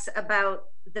talks about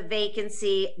the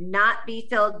vacancy not be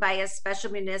filled by a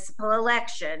special municipal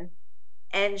election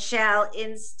and shall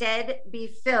instead be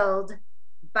filled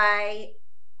by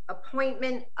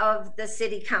appointment of the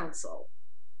city council,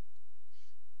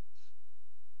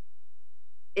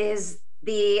 is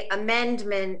the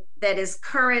amendment that is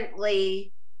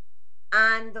currently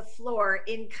on the floor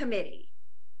in committee.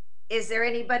 Is there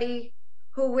anybody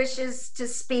who wishes to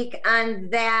speak on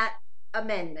that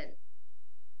amendment?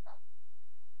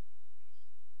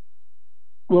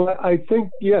 Well, I think,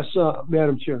 yes,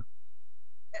 Madam Chair.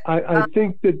 I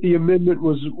think that the amendment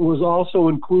was also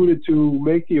included to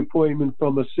make the appointment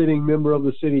from a sitting member of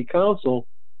the city council,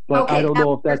 but okay, I don't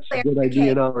know if that's a good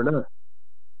idea now or not.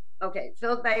 Okay,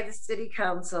 filled by the city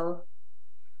council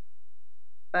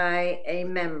by a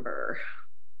member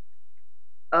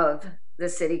of the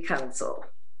city council.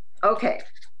 Okay.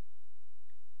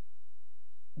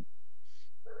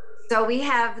 So we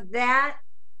have that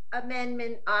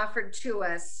amendment offered to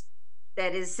us.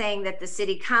 that is saying that the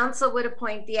city council would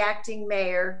appoint the acting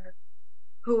mayor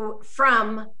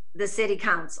from the city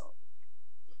council.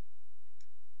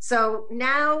 So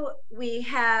now we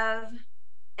have,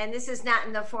 and this is not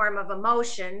in the form of a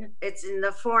motion, it's in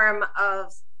the form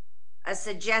of a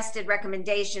suggested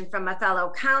recommendation from a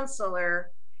fellow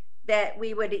councilor, that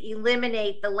we would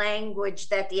eliminate the language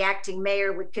that the acting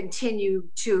mayor would continue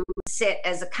to sit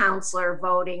as a councilor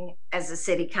voting as a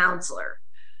city councilor.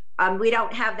 We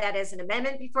don't have that as an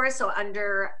amendment before, so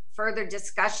under further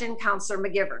discussion, Councilor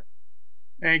McGivern.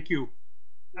 Thank you.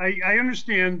 I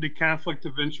understand the conflict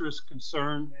of interest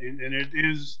concern, and it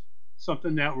is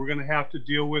something that we're going to have to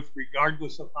deal with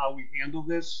regardless of how we handle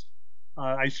this.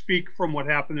 I speak from what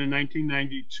happened in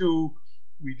 1992.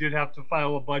 We did have to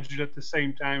file a budget at the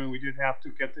same time, and we did have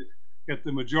to get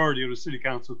the majority of the city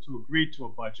council to agree to a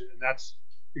budget, and that's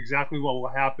exactly what will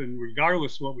happen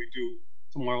regardless of what we do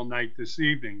tomorrow night, this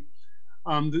evening.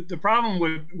 The problem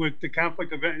with the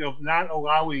conflict of not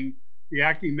allowing the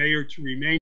acting mayor to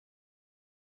remain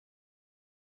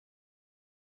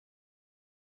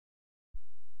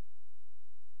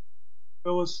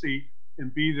fill a seat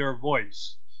and be their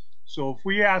voice. So if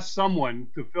we ask someone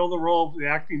to fill the role of the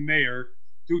acting mayor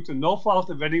due to no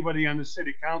fault of anybody on the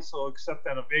city council, except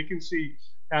that a vacancy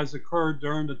has occurred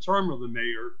during the term of the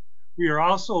mayor, we are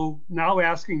also now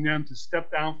asking them to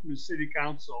step down from the city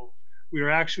council. We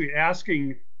are actually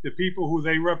asking the people who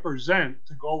they represent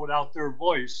to go without their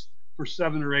voice for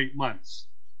 7 or 8 months.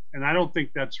 And I don't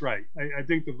think that's right. I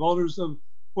think the voters have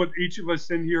put each of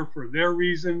us in here for their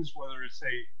reasons, whether it's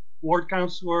a ward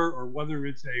councilor or whether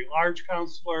it's a large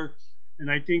councilor.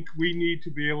 And I think we need to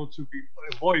be able to be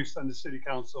a voice on the city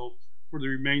council for the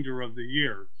remainder of the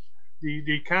year.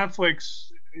 The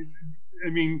conflicts, I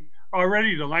mean,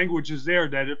 already the language is there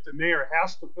that if the mayor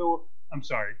has to fill,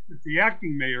 if the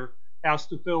acting mayor has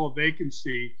to fill a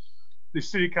vacancy, the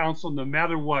city council, no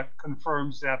matter what,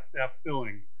 confirms that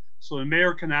filling. So the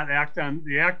mayor cannot act on,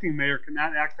 the acting mayor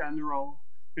cannot act on their own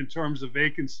in terms of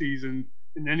vacancies in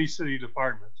any city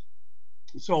department.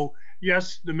 So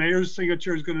yes, the mayor's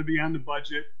signature is going to be on the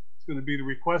budget. It's going to be the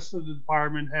request of the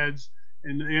department heads.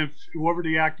 And if whoever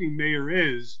the acting mayor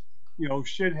is, is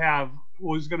going to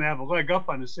have a leg up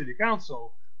on the city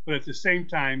council. But at the same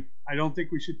time, I don't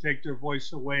think we should take their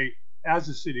voice away as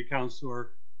a city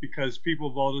councilor because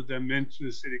people voted them into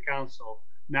the city council,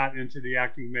 not into the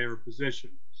acting mayor position.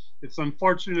 It's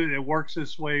unfortunate it works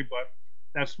this way, but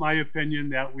that's my opinion,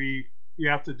 that you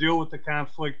have to deal with the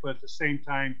conflict, but at the same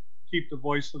time, keep the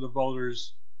voice of the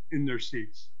voters in their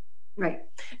seats. Right.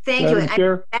 Thank Madam you.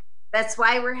 Chair? That's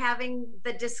why we're having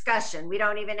the discussion. We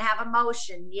don't even have a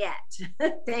motion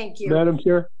yet. Thank you. Madam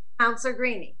Chair? Councilor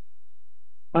Greenie.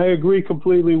 I agree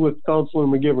completely with Councilor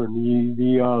McGivern.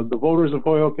 The voters of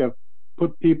Holyoke have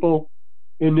put people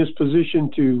in this position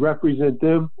to represent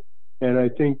them, and I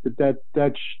think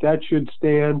that should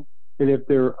stand. And if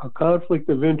a conflict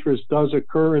of interest does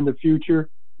occur in the future,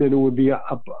 then it would be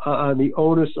on the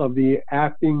onus of the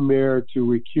acting mayor to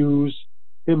recuse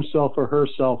himself or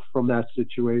herself from that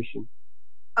situation.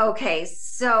 Okay,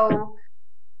 so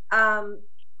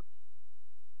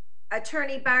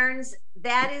Attorney Barnes,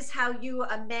 that is how you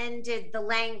amended the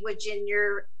language in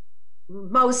your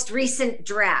most recent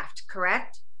draft,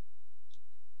 correct?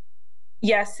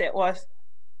 Yes, it was.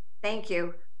 Thank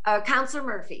you. Councilor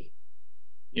Murphy.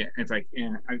 Yeah, if I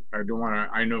can, I don't want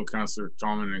to, I know Councilor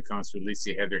Tallman and Councilor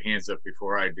Lisi had their hands up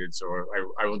before I did, so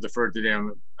I will defer to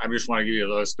them. I just want to give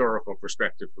you a historical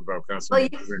perspective about Councilor.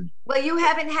 Well, you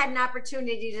haven't had an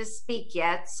opportunity to speak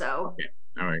yet, so. Okay,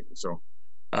 all right, so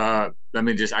let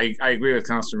me just, I agree with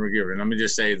Councilor McGivern. Let me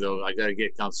just say though, I got to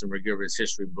get Councilor McGivern's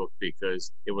history book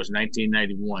because it was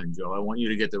 1991, Joe. I want you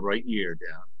to get the right year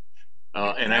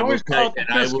down. And I was,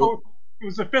 it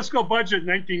was a fiscal budget in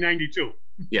 1992.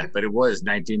 Yeah, but it was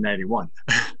 1991.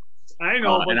 I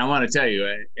know. And I want to tell you,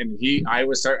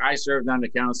 I served on the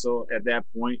council at that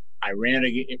point. I ran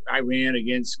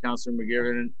against Councilor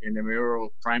McGivern in the mayoral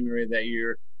primary that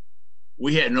year.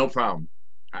 We had no problem.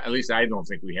 At least I don't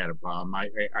think we had a problem. I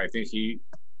think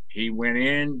he went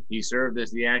in, he served as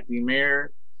the acting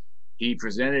mayor. He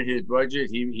presented his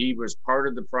budget. He was part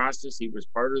of the process. He was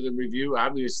part of the review.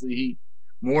 Obviously, he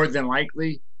more than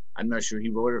likely, I'm not sure he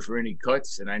voted for any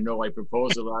cuts, and I know I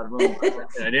proposed a lot of them.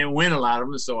 I didn't win a lot of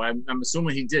them, so I'm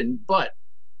assuming he didn't. But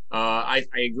I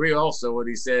agree also what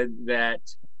he said that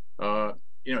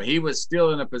he was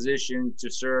still in a position to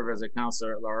serve as a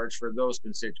councilor at large for those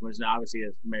constituents. Now, obviously,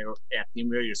 as mayor, acting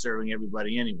mayor, you're serving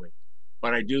everybody anyway.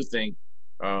 But I do think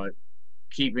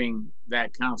keeping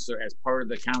that councilor as part of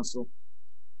the council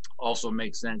also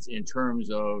makes sense in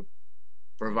terms of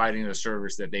providing the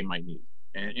service that they might need.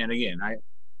 And again,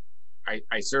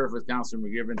 I served with Councilor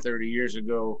McGivern 30 years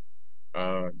ago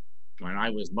when I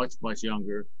was much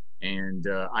younger. And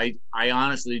I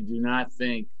honestly do not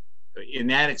think in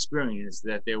that experience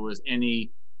that there was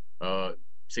any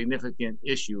significant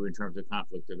issue in terms of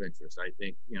conflict of interest. I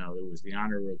think, you know, it was the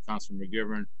honor of Councilor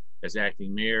McGivern as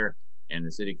acting mayor, and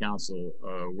the city council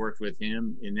worked with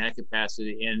him in that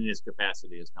capacity and in his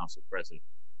capacity as council president.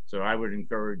 So I would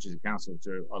encourage the council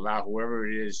to allow whoever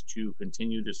it is to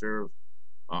continue to serve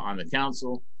on the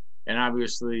council. And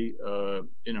obviously,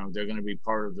 you know, they're going to be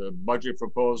part of the budget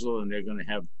proposal, and they're going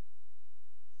to have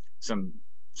some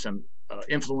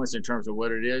influence in terms of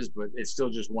what it is, but it's still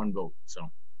just one vote. So,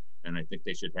 and I think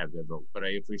they should have their vote. But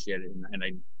I appreciate it, and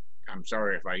I'm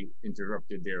sorry if I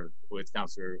interrupted there with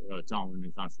Councilor Tallman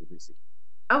and Councilor Lisi.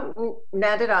 Oh,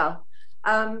 not at all.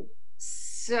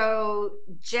 So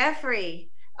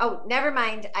Jeffrey, oh, never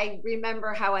mind. I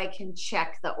remember how I can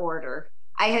check the order.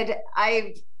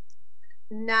 I've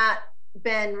not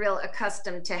been real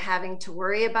accustomed to having to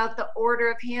worry about the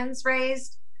order of hands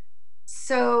raised.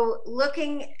 So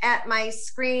looking at my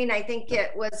screen, I think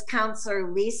it was Councilor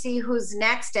Lisi who's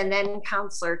next, and then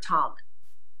Councilor Tallman.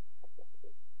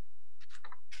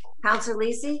 Councilor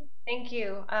Lisi? Thank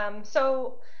you.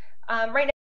 Right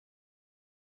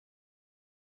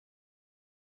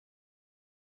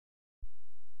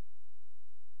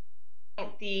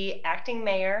now, the acting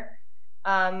mayor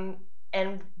and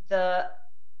the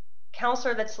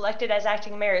councilor that's selected as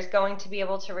acting mayor is going to be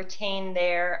able to retain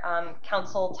their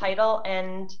council title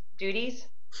and duties.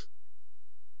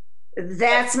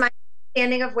 That's my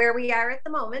understanding of where we are at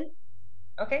the moment.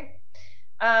 Okay.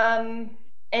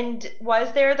 And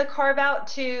was there the carve out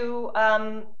to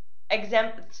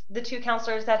exempt the two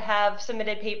councilors that have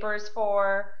submitted papers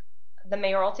for the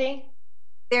mayoralty?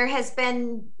 There has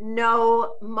been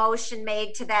no motion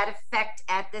made to that effect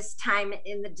at this time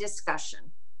in the discussion.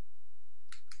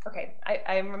 Okay,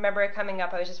 I remember it coming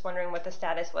up. I was just wondering what the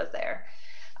status was there.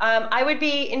 I would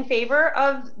be in favor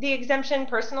of the exemption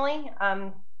personally.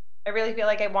 I really feel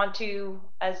like I want to,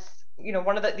 as you know,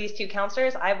 one of these two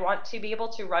councilors, I want to be able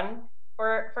to run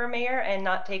for mayor and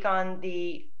not take on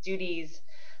the duties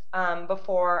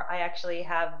before I actually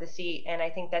have the seat. And I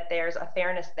think that there's a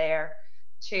fairness there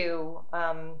to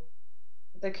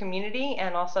the community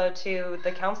and also to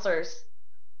the councilors.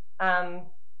 I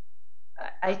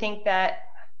think that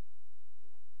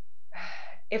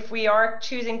if we are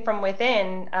choosing from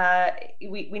within,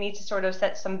 we need to sort of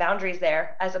set some boundaries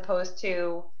there, as opposed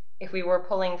to if we were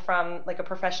pulling from like a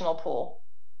professional pool.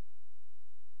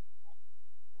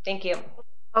 Thank you.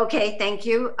 Okay, thank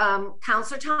you.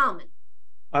 Councilor Tallman.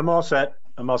 I'm all set.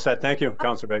 I'm all set. Thank you,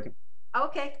 Councilor Bacon.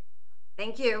 Okay,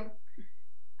 thank you.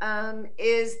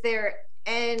 Is there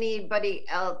anybody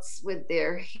else with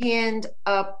their hand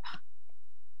up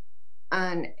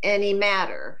on any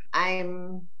matter?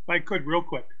 If I could, real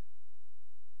quick.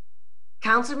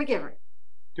 Councilor McGivern.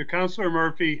 To Councilor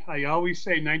Murphy, I always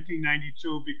say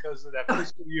 1992 because of that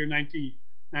fiscal year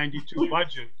 1992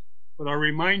 budget. But I'll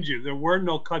remind you, there were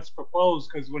no cuts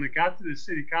proposed because when it got to the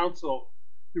city council,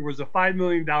 there was a $5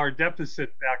 million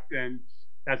deficit back then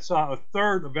that saw a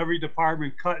third of every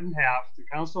department cut in half, the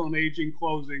council on aging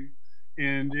closing,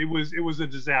 and it was a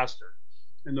disaster.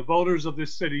 And the voters of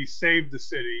this city saved the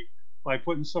city by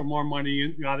putting some more money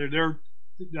in, out of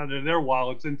their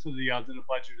wallets into the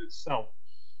budget itself.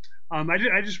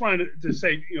 I just wanted to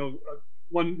say, you know,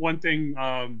 one thing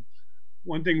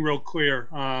real clear.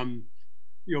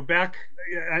 You know, back,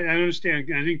 I understand.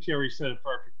 I think Terry said it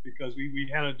perfect because we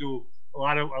had to do a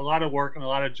lot of work and a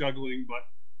lot of juggling, but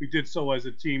we did so as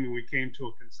a team and we came to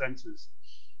a consensus.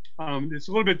 It's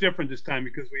a little bit different this time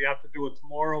because we have to do it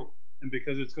tomorrow and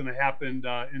because it's going to happen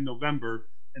in November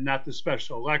and not the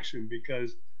special election.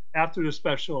 Because after the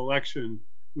special election,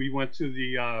 we went to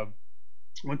the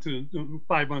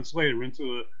 5 months later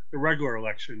into the regular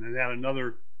election and had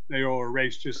another mayoral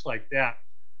race just like that.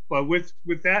 But with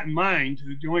that in mind,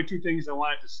 the only two things I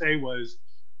wanted to say was,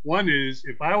 one is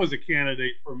if I was a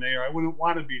candidate for mayor, I wouldn't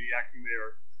want to be the acting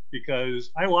mayor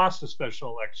because I lost the special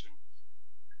election.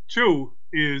 Two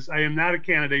is I am not a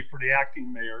candidate for the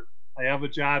acting mayor. I have a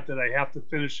job that I have to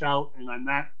finish out and I'm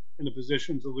not in a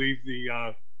position to leave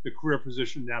the career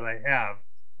position that I have.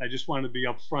 I just want to be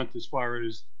upfront as far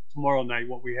as tomorrow night,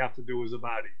 what we have to do as a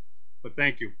body. But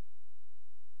thank you.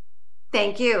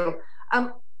 Thank you.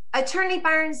 Attorney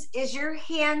Barnes, is your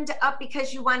hand up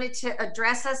because you wanted to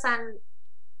address us on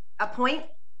a point?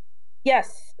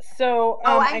 Yes. So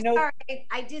I'm sorry.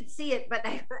 I did see it, but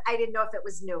I didn't know if it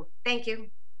was new. Thank you.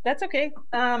 That's okay.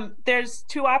 There's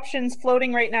two options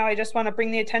floating right now. I just want to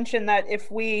bring the attention that if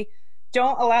we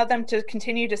don't allow them to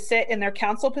continue to sit in their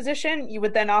council position, you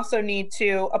would then also need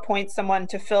to appoint someone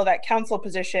to fill that council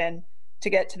position to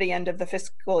get to the end of the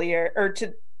fiscal year, or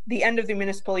to the end of the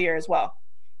municipal year as well.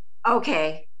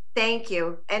 Okay, thank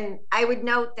you. And I would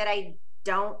note that I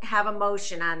don't have a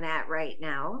motion on that right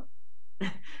now.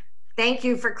 Thank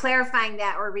you for clarifying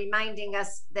that, or reminding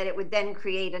us that it would then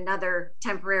create another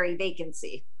temporary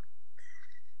vacancy.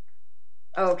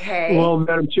 Okay. Well,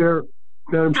 Madam Chair,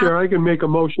 I can make a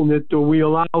motion that we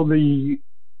allow the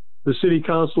city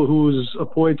council who is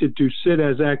appointed to sit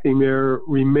as acting mayor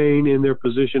remain in their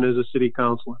position as a city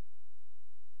councilor.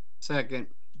 Second.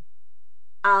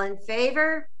 All in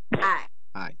favor? Aye.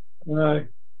 Aye. Aye.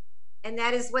 And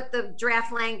that is what the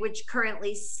draft language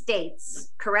currently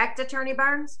states, correct, Attorney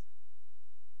Barnes?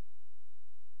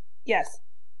 Yes.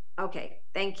 Okay,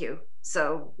 thank you.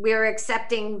 So we're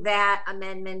accepting that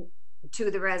amendment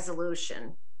to the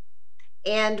resolution.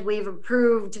 And we've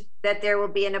approved that there will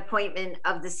be an appointment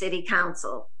of the city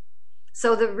council.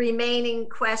 So the remaining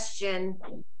question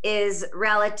is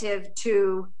relative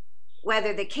to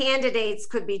whether the candidates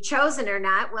could be chosen or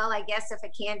not. Well, I guess if a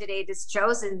candidate is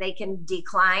chosen, they can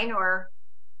decline or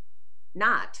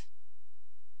not.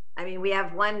 I mean, we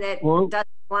have one that doesn't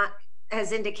want,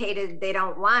 has indicated they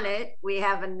don't want it. We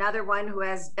have another one who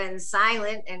has been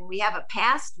silent, and we have a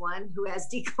past one who has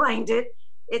declined it.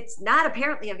 It's not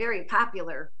apparently a very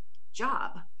popular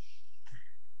job.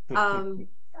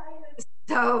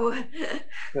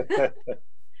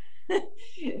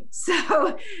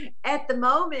 So at the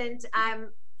moment,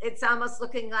 it's almost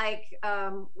looking like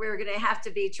we're going to have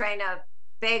to be trying to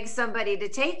beg somebody to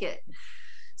take it.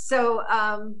 So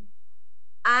on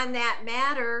that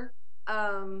matter,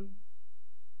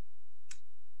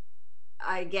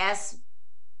 I guess.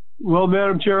 Well,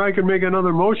 Madam Chair, I can make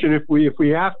another motion. If we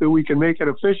have to, we can make it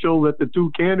official that the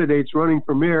two candidates running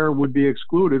for mayor would be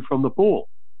excluded from the pool.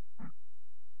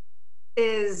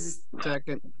 Is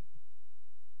second.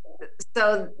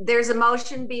 So there's a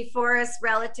motion before us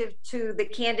relative to the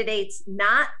candidates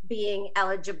not being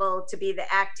eligible to be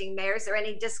the acting mayor. Is there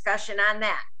any discussion on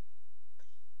that?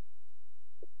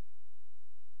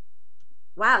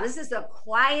 Wow, this is the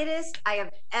quietest I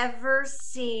have ever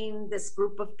seen this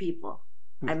group of people,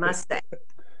 I must say.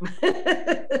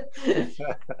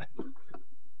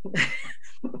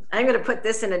 I'm going to put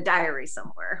this in a diary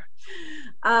somewhere.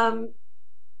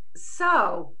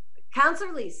 So,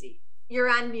 Councilor Lisi, you're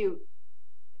on mute.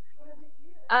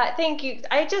 Thank you.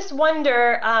 I just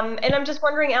wonder, and I'm just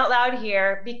wondering out loud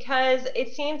here, because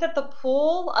it seems that the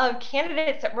pool of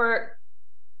candidates that were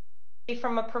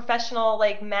from a professional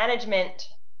like management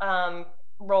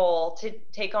role to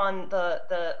take on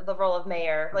the role of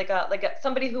mayor, like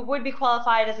somebody who would be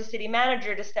qualified as a city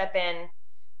manager to step in,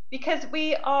 because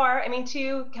we are, I mean,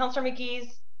 to Councilor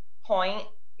McGee's point,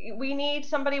 we need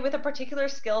somebody with a particular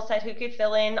skill set who could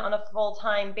fill in on a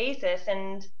full-time basis.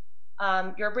 And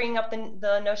you're bringing up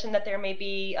the notion that there may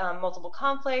be multiple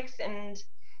conflicts, and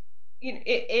you know,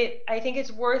 I think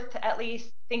it's worth at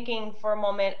least thinking for a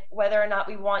moment whether or not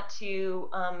we want to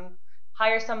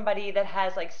hire somebody that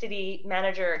has like city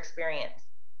manager experience.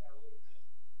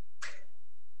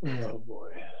 Oh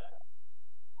boy.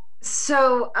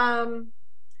 So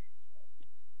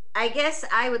I guess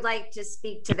I would like to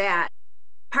speak to that.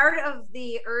 Part of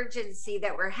the urgency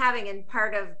that we're having, and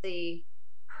part of the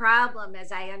problem,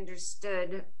 as I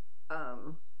understood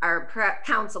our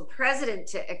council president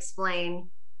to explain,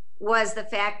 was the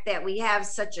fact that we have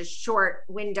such a short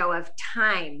window of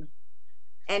time.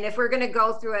 And if we're going to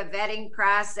go through a vetting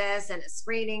process and a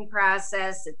screening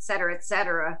process, et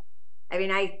cetera, I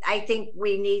mean, I think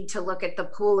we need to look at the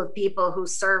pool of people who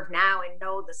serve now and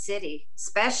know the city,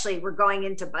 especially we're going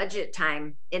into budget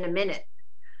time in a minute.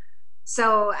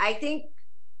 So I think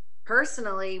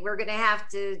personally, we're going to have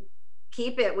to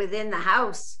keep it within the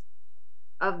house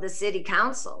of the city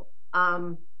council.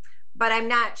 But I'm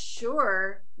not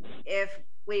sure if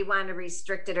we want to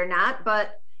restrict it or not,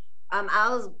 but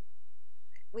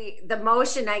the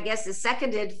motion, I guess, is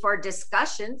seconded for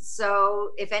discussion.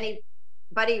 So if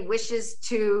anybody wishes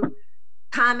to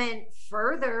comment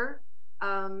further,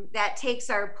 that takes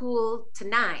our pool to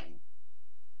 9.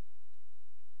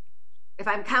 If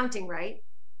I'm counting right.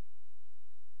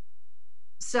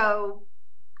 So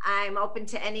I'm open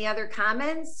to any other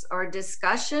comments or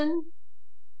discussion.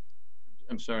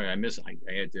 I'm sorry, I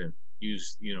had to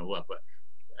use, you know what, but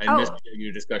I missed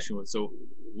your discussion with, so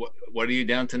what are you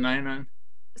down to 9 on?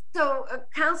 So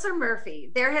Councilor Murphy,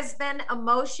 there has been a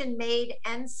motion made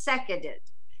and seconded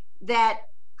that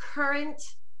current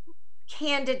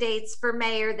candidates for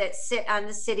mayor that sit on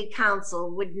the city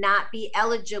council would not be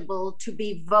eligible to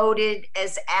be voted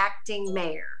as acting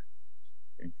mayor.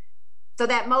 So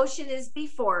that motion is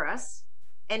before us.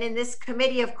 And in this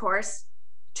committee, of course,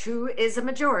 2 is a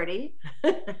majority,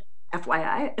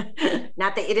 FYI,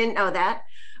 not that you didn't know that.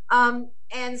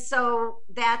 And so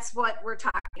that's what we're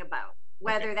talking about,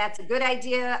 whether that's a good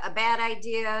idea, a bad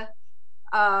idea,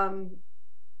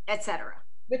 etc.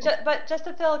 But just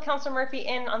to fill Councilor Murphy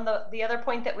in on the other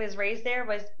point that was raised there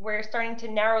was we're starting to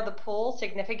narrow the pool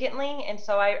significantly. And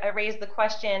so I raised the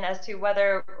question as to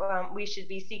whether we should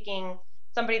be seeking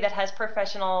somebody that has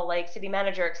professional like city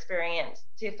manager experience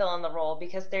to fill in the role,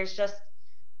 because there's just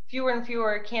fewer and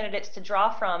fewer candidates to draw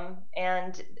from,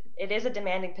 and it is a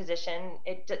demanding position.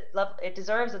 It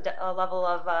deserves a level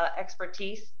of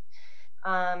expertise,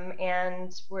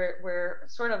 and we're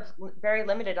sort of very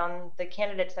limited on the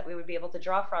candidates that we would be able to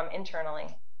draw from internally.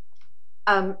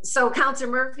 So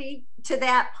Councilor Murphy, to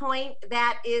that point,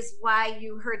 that is why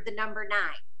you heard the number 9.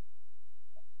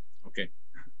 Okay.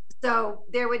 So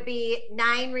there would be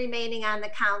 9 remaining on the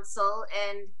council,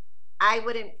 and I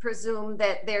wouldn't presume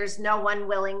that there's no one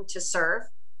willing to serve.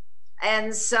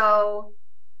 And so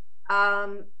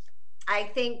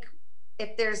I think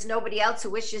if there's nobody else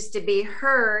who wishes to be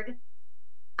heard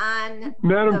on—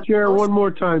 Madam Chair, motion, one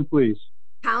more time, please.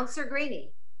 Councilor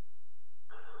Greenie.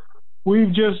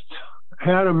 We've just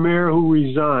had a mayor who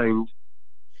resigned,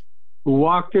 who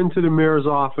walked into the mayor's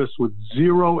office with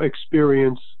 0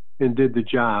 experience and did the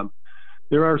job.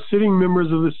 There are sitting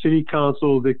members of the city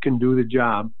council that can do the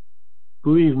job.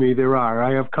 Believe me, there are.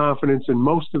 I have confidence in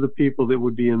most of the people that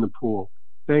would be in the pool.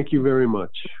 Thank you very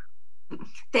much.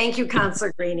 Thank you,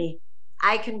 Councilor Greenie.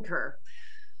 I concur.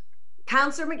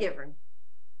 Councilor McGivern.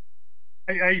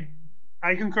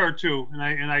 I concur too,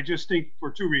 and I just think for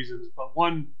 2 reasons. But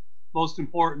one, most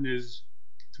important, is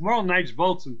tomorrow night's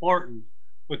vote's important.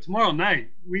 But tomorrow night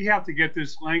we have to get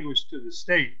this language to the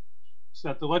state so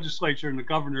that the legislature and the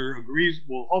governor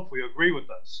will hopefully agree with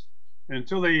us. And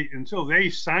until they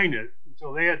sign it,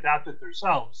 until they adopt it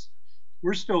themselves,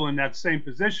 we're still in that same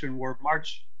position where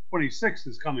March 26th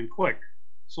is coming quick.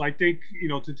 So I think,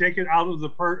 to take it out of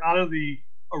the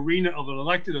arena of an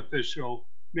elected official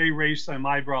may raise some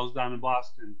eyebrows down in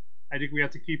Boston. I think we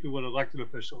have to keep it with elected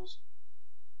officials.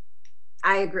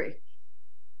 I agree.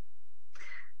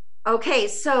 Okay,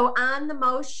 so on the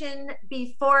motion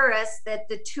before us that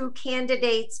the 2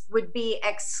 candidates would be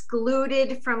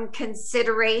excluded from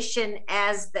consideration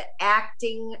as the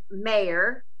acting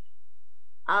mayor,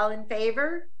 all in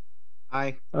favor?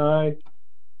 Aye. Aye.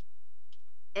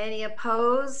 Any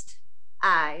opposed?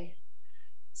 Aye.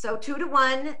 So 2 to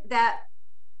 1, that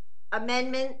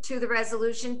amendment to the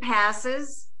resolution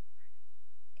passes.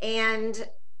 And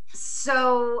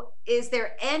so is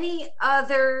there any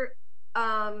other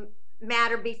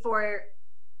matter before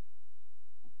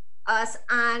us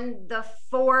on the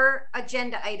 4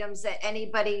 agenda items that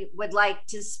anybody would like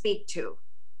to speak to?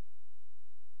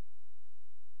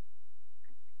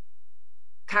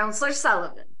 Councilor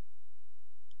Sullivan.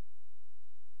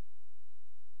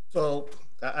 So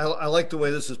I like the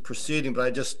way this is proceeding, but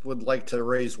I just would like to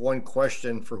raise one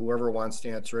question for whoever wants to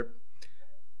answer it.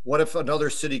 What if another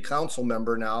city council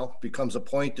member now becomes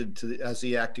appointed as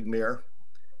the acting mayor,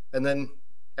 and then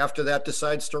after that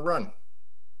decides to run,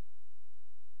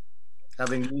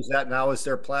 having used that now as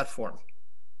their platform?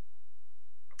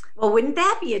 Well, wouldn't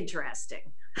that be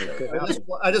interesting?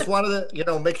 I just wanted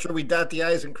to, make sure we dot the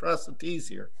I's and cross the T's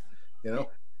here,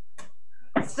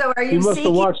 So are you You must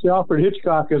seeking— have watched Alfred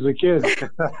Hitchcock as a kid.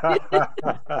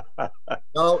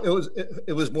 No,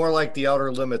 it was more like The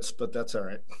Outer Limits, but that's all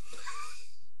right.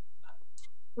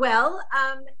 Well,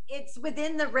 it's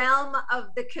within the realm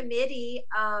of the committee,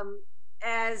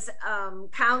 as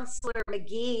Councilor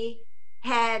McGee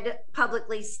had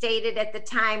publicly stated at the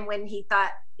time when he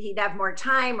thought he'd have more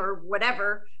time or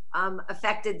whatever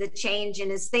affected the change in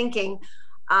his thinking,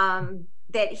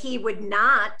 that he would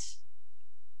not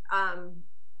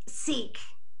seek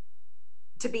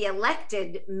to be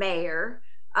elected mayor.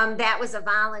 That was a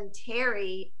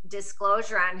voluntary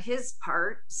disclosure on his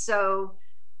part. So,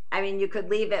 I mean, you could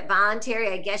leave it voluntary.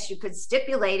 I guess you could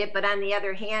stipulate it, but on the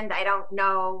other hand, I don't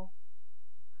know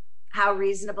how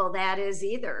reasonable that is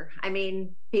either. I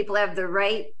mean, people have the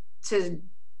right to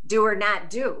do or not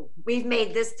do. We've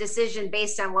made this decision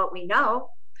based on what we know,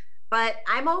 but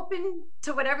I'm open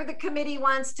to whatever the committee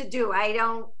wants to do. I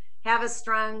don't have a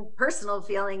strong personal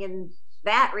feeling in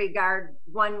that regard,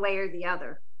 one way or the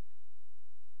other.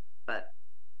 But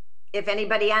if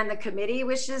anybody on the committee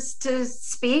wishes to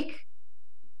speak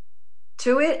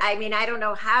to it, I mean, I don't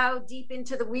know how deep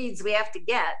into the weeds we have to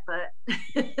get, but.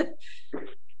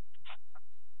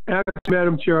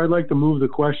 Madam Chair, I'd like to move the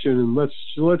question, and let's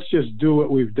just do what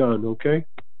we've done, okay?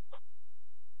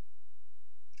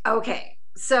 Okay,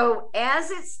 so as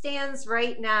it stands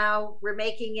right now, we're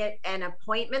making it an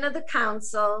appointment of the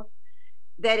council,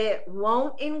 that it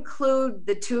won't include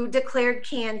the 2 declared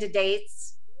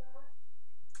candidates,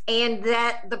 and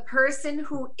that the person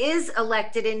who is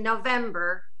elected in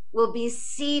November will be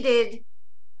seated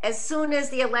as soon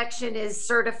as the election is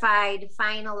certified,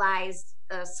 finalized,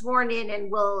 sworn in,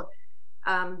 and will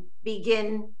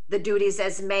begin the duties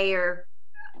as mayor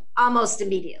almost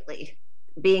immediately,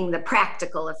 being the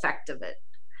practical effect of it.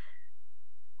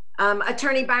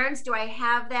 Attorney Barnes, do I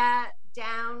have that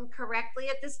down correctly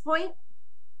at this point?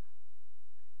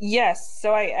 Yes,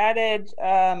 so I added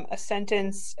a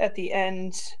sentence at the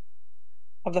end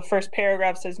of the first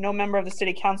paragraph. Says no member of the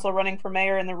city council running for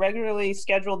mayor in the regularly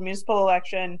scheduled municipal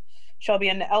election shall be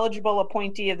an eligible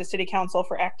appointee of the city council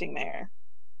for acting mayor.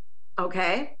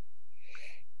 Okay.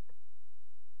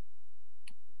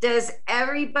 Does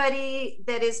everybody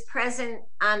that is present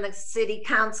on the city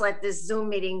council at this Zoom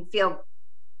meeting feel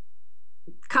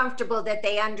comfortable that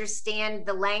they understand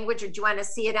the language, or do you want to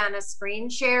see it on a screen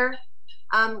share?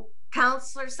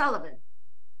 Councillor Sullivan.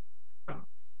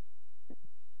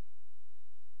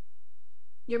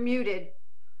 You're muted.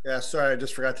 Yeah, sorry, I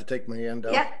just forgot to take my hand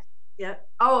out. Yep.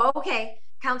 Oh, okay.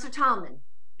 Councillor Tallman.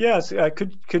 Yes,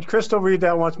 could Crystal read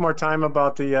that once more time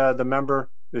about the member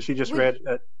that she just read?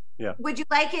 Yeah. Would you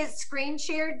like it screen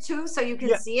shared too, so you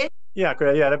can see it? Yeah,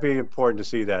 great. Yeah, that'd be important to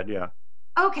see that. Yeah.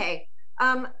 Okay.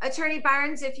 Attorney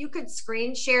Barnes, if you could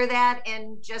screen share that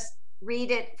and just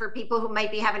read it for people who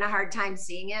might be having a hard time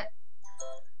seeing it.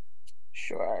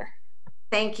 Sure.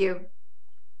 Thank you.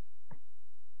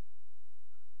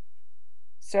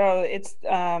 So it's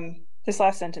this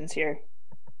last sentence here.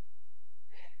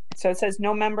 So it says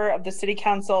no member of the city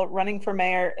council running for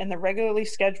mayor in the regularly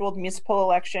scheduled municipal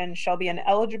election shall be an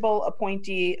eligible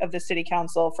appointee of the city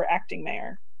council for acting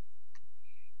mayor.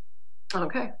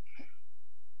 Okay.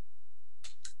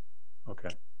 Okay.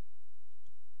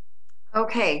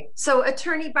 Okay. So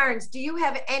Attorney Barnes, do you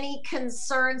have any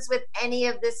concerns with any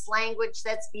of this language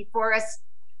that's before us?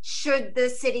 Should the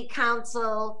city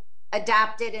council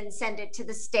adopt it and send it to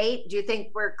the state? Do you think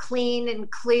we're clean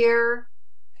and clear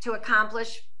to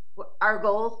accomplish our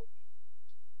goal?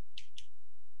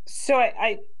 So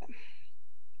I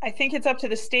think it's up to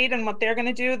the state and what they're going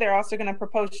to do. They're also going to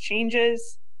propose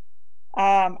changes.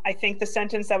 I think the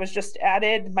sentence that was just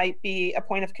added might be a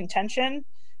point of contention.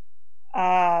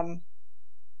 I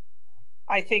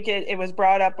think it was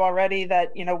brought up already that,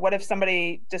 you know, what if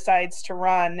somebody decides to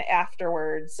run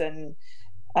afterwards? And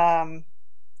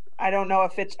I don't know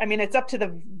if it's, I mean, it's up to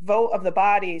the vote of the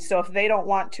body. So if they don't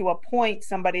want to appoint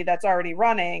somebody that's already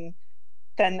running,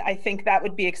 then I think that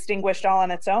would be extinguished all on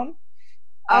its own.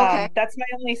 Okay. That's my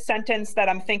only sentence that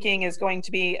I'm thinking is going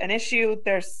to be an issue.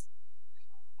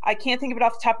 I can't think of it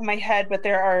off the top of my head, but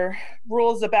there are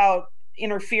rules about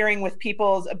interfering with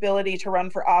people's ability to run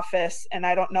for office. And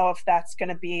I don't know if that's going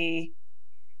to be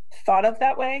thought of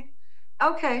that way.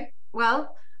 Okay.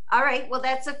 Well, all right. Well,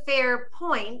 that's a fair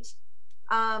point.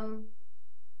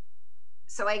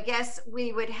 So I guess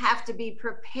we would have to be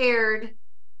prepared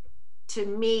to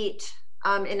meet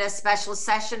in a special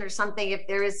session or something if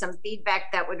there is some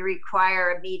feedback that would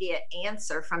require immediate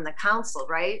answer from the council,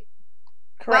 right?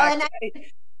 Correct. Well, and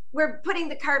we're putting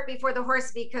the cart before the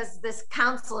horse because this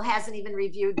council hasn't even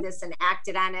reviewed this and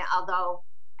acted on it, although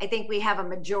I think we have a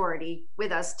majority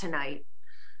with us tonight.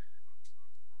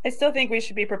 I still think we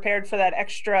should be prepared for that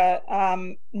extra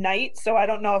night. So I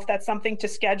don't know if that's something to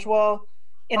schedule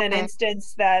in an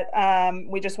instance that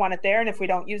we just want it there. And if we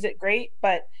don't use it, great.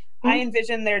 But I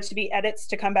envision there to be edits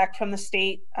to come back from the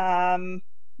state.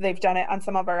 They've done it on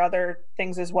some of our other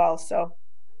things as well. So.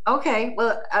 Okay.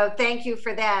 Well, thank you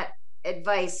for that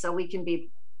advice so we can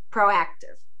be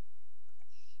proactive.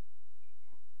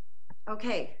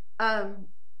 Okay.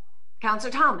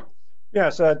 Councilor Tallman.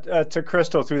 Yes, to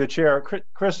Crystal through the chair.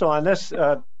 Crystal, on this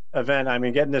event, I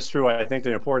mean, getting this through, I think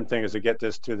the important thing is to get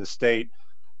this to the state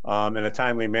in a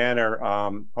timely manner.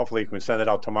 Hopefully you can send it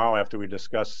out tomorrow after we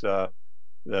discuss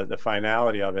the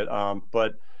finality of it.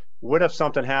 But what if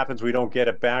something happens, we don't get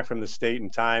it back from the state in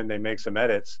time, they make some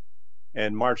edits,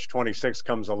 and March 26th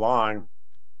comes along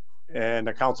and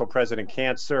the council president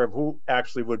can't serve? Who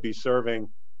actually would be serving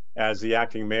as the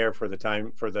acting mayor for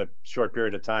the short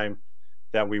period of time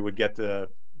that we would get the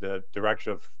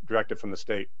directive from the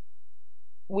state?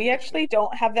 We actually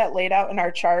don't have that laid out in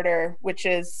our charter, which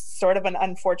is sort of an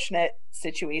unfortunate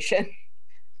situation.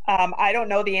 I don't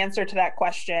know the answer to that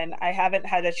question. I haven't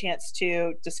had a chance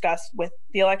to discuss with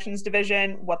the elections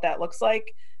division what that looks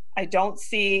like. I don't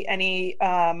see any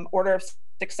order of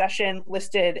succession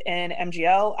listed in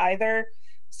MGL either.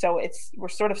 So we're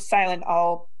sort of silent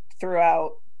all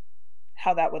throughout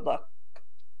how that would look.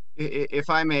 If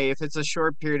I may, if it's a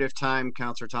short period of time,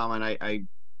 Councilor Tomlin, I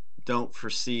don't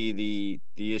foresee the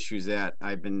issues that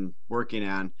I've been working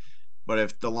on. But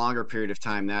if the longer period of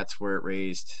time, that's where it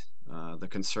raised the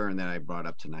concern that I brought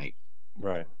up tonight.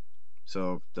 Right.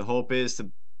 So the hope is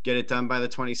to get it done by the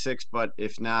 26th, but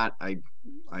if not, I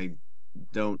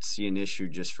don't see an issue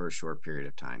just for a short period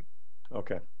of time.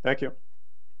 Okay, thank you.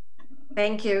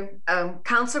 Thank you.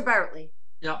 Councilor Bartley.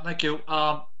 Yeah, thank you.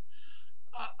 I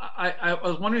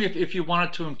was wondering if you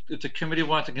wanted to, if the committee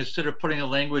wanted to consider putting a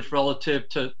language relative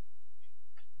to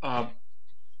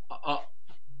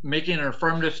making an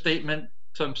affirmative statement,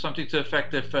 something to the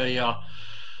effect if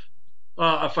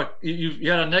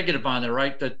you had a negative on there,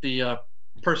 right? That the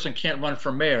person can't run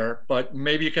for mayor, but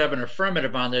maybe you could have an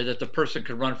affirmative on there that the person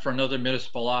could run for another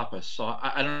municipal office. So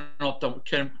I don't know if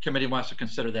the committee wants to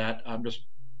consider that. I'm just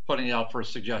putting it out for a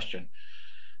suggestion.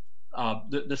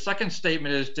 The second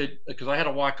statement is, because I had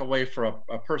to walk away for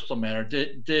a personal matter,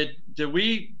 did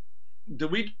we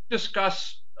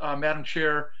discuss, Madam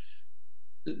Chair,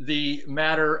 the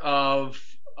matter of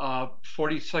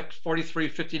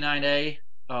 4359A,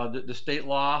 the state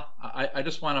law? I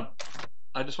just want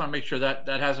to make sure that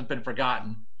hasn't been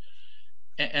forgotten.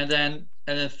 And then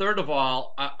third of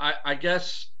all, I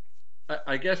guess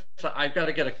I've got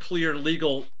to get a clear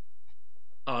legal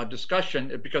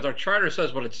discussion, because our charter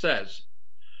says what it says,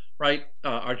 right?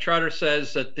 Our charter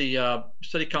says that the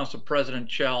city council president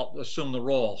shall assume the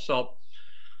role. So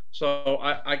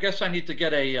I guess I need to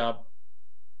get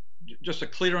just a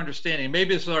clear understanding.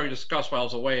 Maybe this is already discussed while I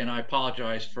was away, and I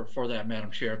apologize for that, Madam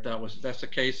Chair, if that's the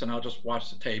case, and I'll just watch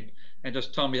the tape and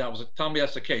just tell me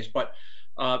that's the case. But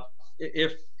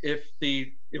if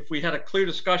we had a clear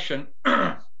discussion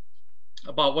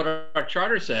about what our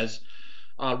charter says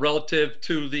relative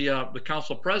to the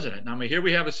council president. I mean, here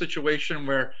we have a situation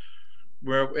where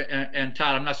and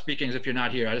Todd, I'm not speaking as if you're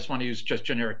not here. I just want to use just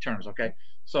generic terms, okay?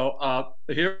 So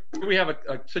here we have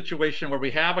a situation where we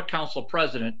have a council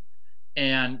president,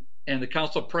 and the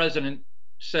council president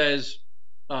says,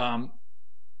 I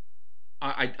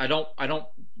don't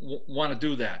want to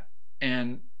do that,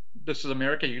 and this is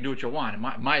America. You can do what you want, in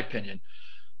my opinion.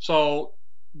 So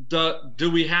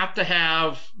do we have to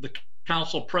have the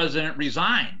council president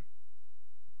resign?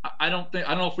 I don't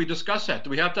know if we discussed that. Do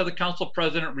we have to have the council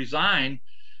president resign?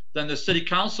 Then the city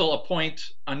council appoint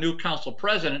a new council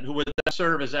president who would then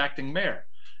serve as acting mayor.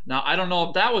 Now, I don't know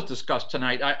if that was discussed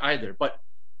tonight either, but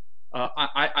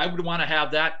I would want to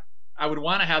have that. I would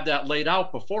want to have that laid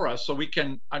out before us so we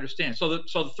can understand. So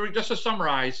the three, just to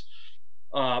summarize,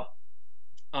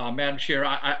 Madam Chair,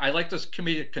 I like this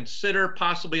committee to consider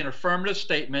possibly an affirmative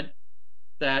statement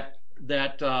that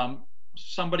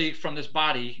somebody from this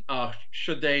body,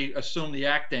 should they assume the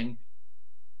acting.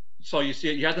 So you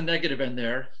see, you have the negative in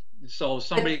there. So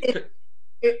somebody could.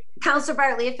 Councilor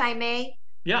Bartley, if I may.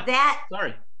 Yeah. That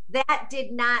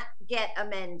did not get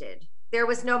amended. There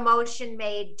was no motion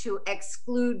made to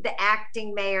exclude the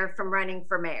acting mayor from running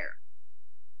for mayor.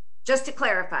 Just to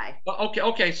clarify.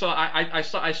 Okay. So I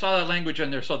saw that language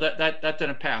in there. So that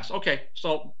didn't pass. Okay.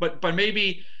 So but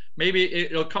maybe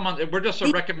it'll come on. We're just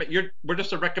a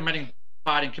recommending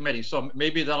body and committee. So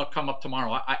maybe that'll come up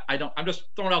tomorrow. I'm just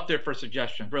throwing out there for a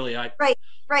suggestion. Really.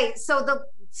 Right. So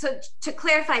to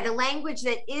clarify, the language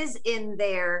that is in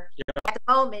there at the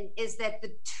moment is that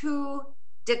the two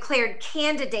declared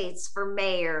candidates for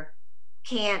mayor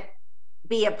can't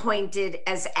be appointed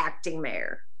as acting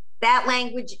mayor. That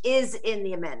language is in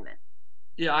the amendment.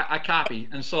 Yeah, I copy.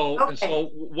 And so okay. And so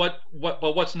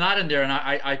what's not in there, and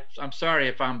I'm sorry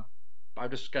if I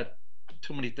just got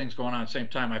too many things going on at the same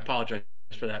time. I apologize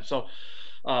for that. So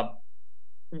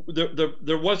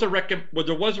there was a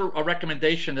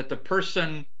recommendation that the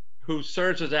person who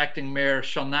serves as acting mayor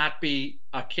shall not be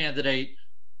a candidate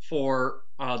for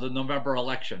the November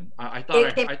election. I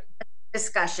thought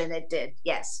discussion. It did.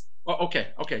 Yes. Oh, okay.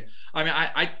 I mean,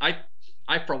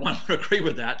 I for one would agree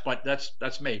with that, but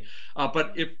that's me.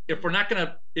 But if we're not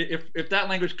gonna, if that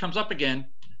language comes up again,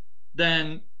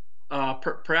 then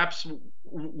perhaps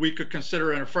we could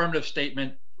consider an affirmative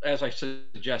statement, as I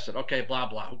suggested. Okay, blah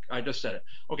blah. I just said it.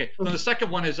 Okay. Then the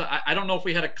second one is I don't know if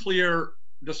we had a clear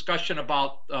discussion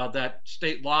about that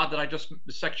state law that I just,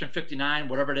 section 59,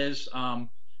 whatever it is. And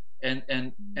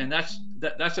that's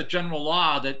a general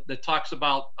law that talks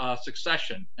about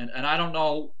succession, and I don't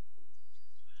know.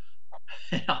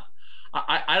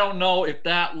 I don't know if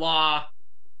that law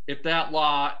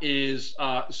is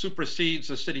supersedes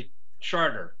the city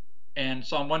charter, and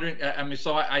so I'm wondering. I mean,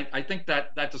 so I think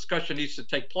that discussion needs to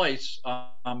take place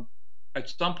at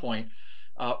some point,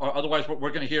 or otherwise we're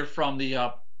going to hear from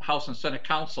the House and Senate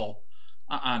Council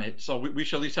on it. So we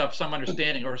should at least have some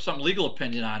understanding or some legal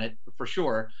opinion on it for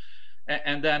sure.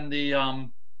 And then the,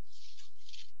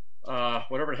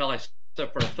 whatever the hell I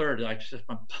said for the third, I just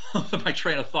my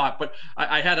train of thought, but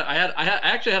I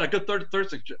actually had a good third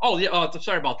suggestion. Oh yeah,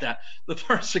 sorry about that. The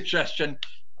third suggestion,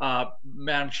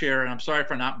 Madam Chair, and I'm sorry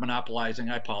for not monopolizing,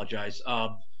 I apologize.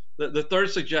 The third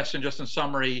suggestion, just in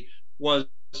summary, was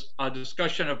a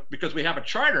discussion of, because we have a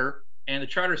charter and the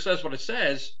charter says what it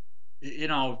says, you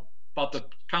know, about the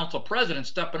council president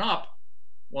stepping up.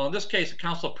 Well, in this case, the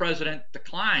council president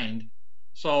declined.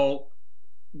 So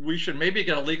we should maybe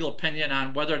get a legal opinion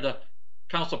on whether the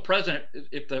council president,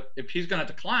 if he's going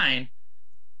to decline,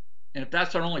 and if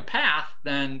that's our only path,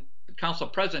 then the council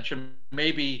president should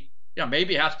maybe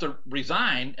has to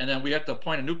resign, and then we have to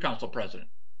appoint a new council president.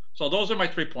 So those are my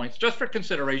 3 points, just for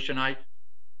consideration.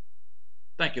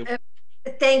 Thank you.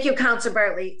 Thank you, Councilor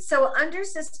Bartley. So under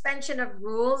suspension of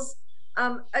rules,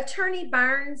 Attorney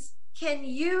Barnes, can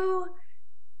you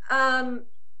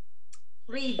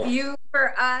review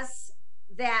for us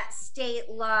that state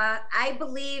law? I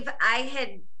believe I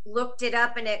had looked it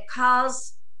up and it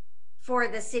calls for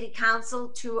the city council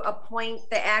to appoint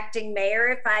the acting mayor,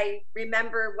 if I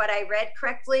remember what I read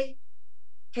correctly.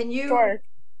 Can you? Sure.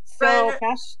 So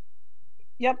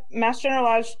Mass General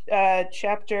Laws,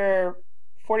 chapter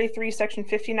 43, section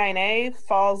 59A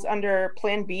falls under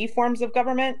Plan B forms of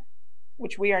government,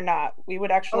 which we are not. We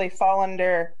would actually fall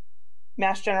under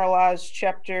Mass General Laws,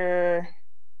 chapter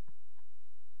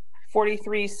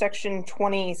 43, section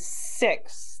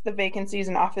 26, the vacancies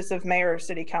in office of mayor or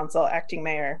city council, acting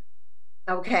mayor.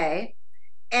 Okay.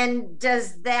 And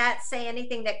does that say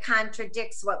anything that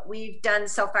contradicts what we've done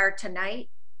so far tonight?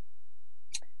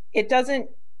 It doesn't.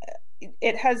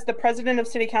 It has the president of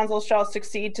city council shall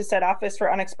succeed to said office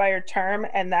for unexpired term.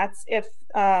 And that's if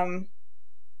the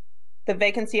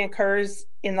vacancy occurs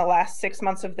in the last 6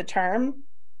 months of the term.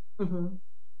 Mm-hmm.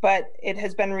 But it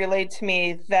has been relayed to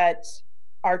me that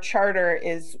our charter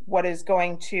is what is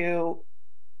going to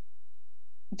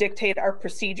dictate our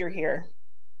procedure here.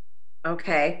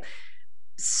 Okay.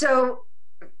 So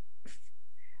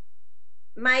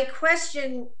my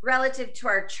question relative to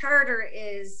our charter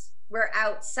is, we're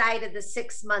outside of the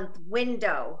 6 month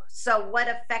window. So what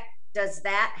effect does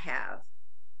that have?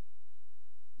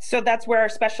 So that's where our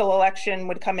special election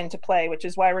would come into play, which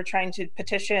is why we're trying to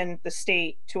petition the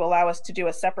state to allow us to do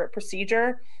a separate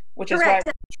procedure, which Correct.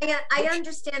 Is why I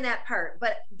understand that part,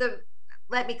 but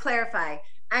let me clarify.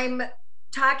 I'm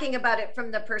talking about it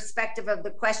from the perspective of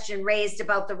the question raised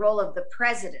about the role of the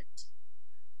president.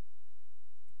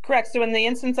 Correct. So in the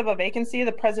instance of a vacancy,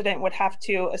 the president would have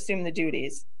to assume the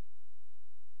duties.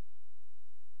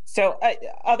 So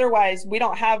otherwise, we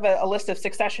don't have a list of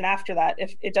succession after that.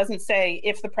 If it doesn't say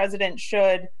if the president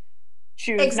should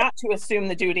choose exactly. Not to assume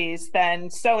the duties, then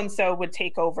so-and-so would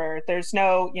take over. There's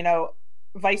no,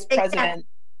 vice president.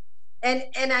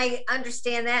 Exactly. And I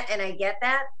understand that and I get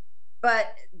that.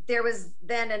 But there was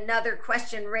then another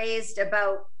question raised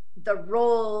about the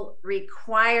role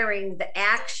requiring the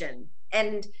action.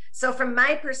 And so from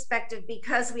my perspective,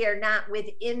 because we are not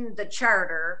within the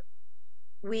charter,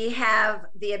 we have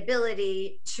the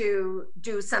ability to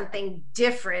do something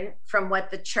different from what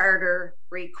the charter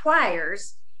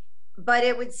requires. But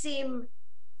it would seem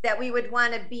that we would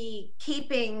want to be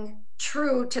keeping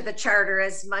true to the charter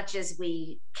as much as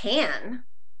we can.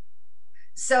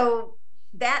 So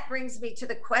that brings me to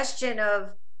the question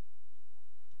of,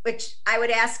 which I would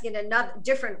ask in another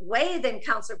different way than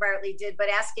Councilor Bartley did, but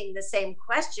asking the same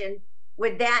question,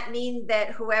 would that mean that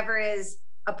whoever is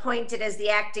appointed as the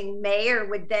acting mayor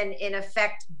would then in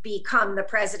effect become the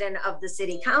president of the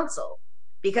city council,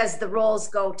 because the roles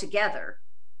go together?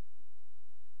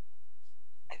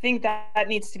 I think that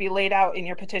needs to be laid out in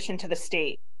your petition to the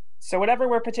state. So whatever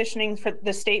we're petitioning for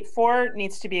the state for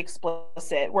needs to be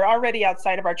explicit. We're already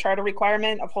outside of our charter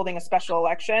requirement of holding a special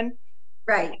election.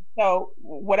 Right. So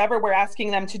whatever we're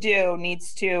asking them to do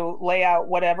needs to lay out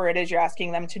whatever it is you're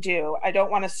asking them to do. I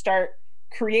don't want to start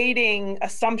creating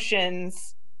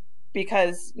assumptions,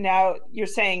 because now you're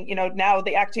saying, now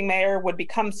the acting mayor would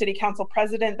become city council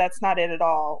president. That's not it at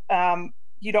all.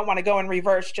 You don't want to go in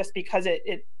reverse just because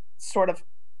it sort of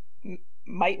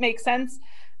might make sense.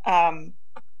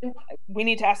 We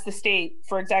need to ask the state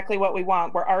for exactly what we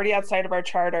want. We're already outside of our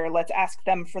charter. Let's ask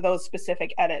them for those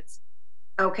specific edits.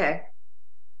 Okay.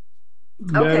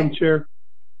 Madam Chair.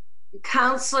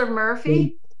 Councilor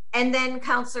Murphy, and then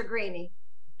Councilor Greenie.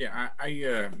 Yeah,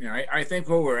 I think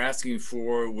what we're asking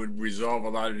for would resolve a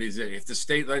lot of these. If the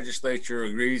state legislature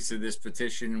agrees to this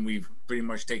petition, we pretty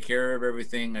much take care of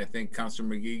everything. I think Councilor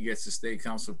McGee gets the state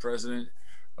council president.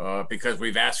 because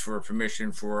we've asked for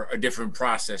permission for a different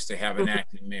process to have an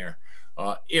acting mayor.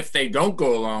 If they don't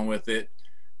go along with it,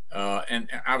 and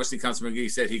obviously Councilman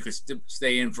McGee said he could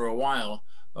stay in for a while.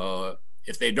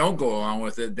 If they don't go along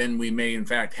with it, then we may in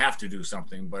fact have to do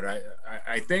something. But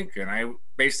I think, and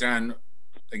based on,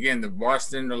 again, the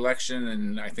Boston election,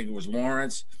 and I think it was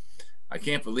Lawrence, I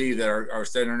can't believe that our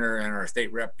senator and our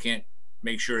state rep can't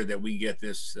make sure that we get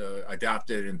this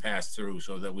adopted and passed through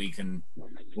so that we can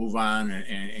move on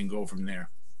and go from there.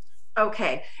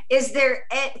 Okay. Is there,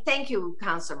 thank you,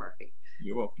 Councilor Murphy.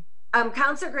 You're welcome.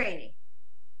 Councilor Graney.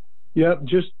 Yep,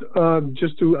 just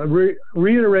to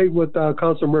reiterate what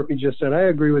Councilor Murphy just said, I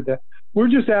agree with that. We're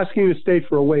just asking the state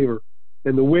for a waiver,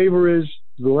 and the waiver is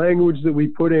the language that we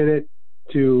put in it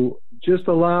to just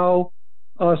allow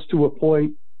us to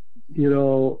appoint, you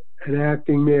know, an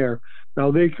acting mayor.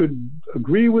 Now, they could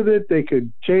agree with it, they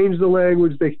could change the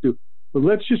language, they could do, but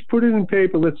let's just put it in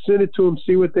paper, let's send it to them,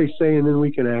 see what they say, and then we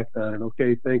can act on it,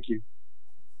 okay? Thank you.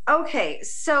 Okay,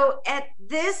 so at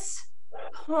this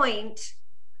point,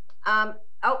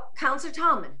 Councilor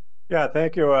Tallman. Yeah,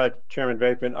 thank you, Chairman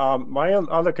Bateman. My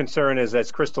other concern is,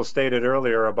 as Crystal stated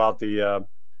earlier about the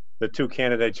two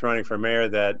candidates running for mayor,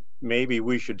 that maybe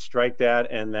we should strike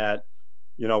that, and that,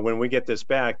 you know, when we get this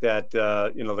back, that,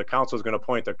 you know, the council is going to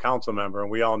appoint a council member, and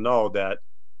we all know that,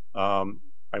 I mean,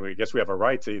 I guess we have a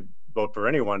right to vote for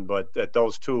anyone, but that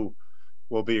those two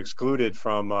will be excluded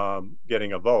from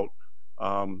getting a vote.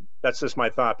 That's just my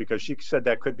thought, because she said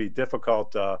that could be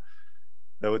difficult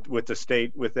with the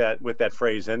state with that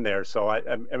phrase in there. So I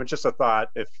mean, just a thought.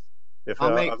 If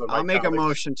I'll make a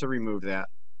motion to remove that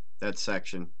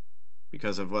section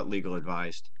because of what legal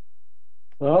advised.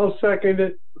 I'll second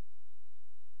it.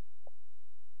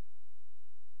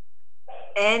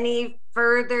 Any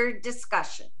further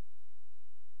discussion?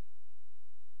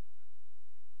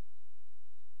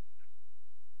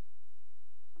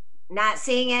 Not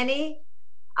seeing any.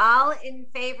 All in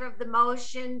favor of the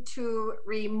motion to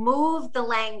remove the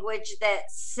language that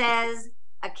says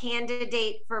a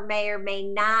candidate for mayor may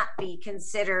not be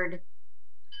considered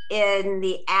in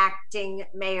the acting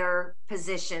mayor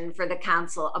position for the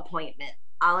council appointment.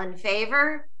 All in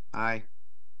favor? Aye.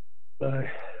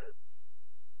 Aye.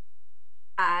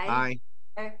 Aye.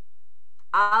 Aye.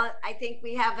 I think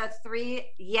we have a 3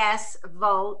 yes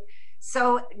vote.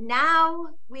 So now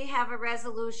we have a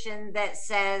resolution that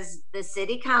says the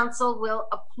city council will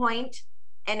appoint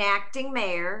an acting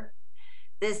mayor.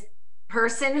 This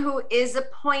person who is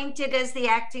appointed as the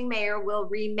acting mayor will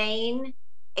remain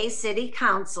a city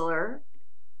councilor,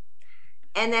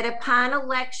 and that upon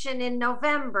election in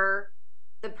November,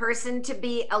 the person to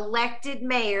be elected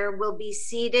mayor will be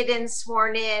seated and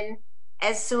sworn in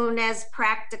as soon as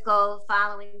practical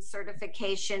following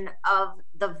certification of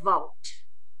the vote.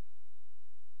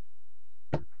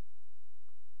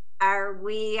 Are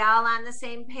we all on the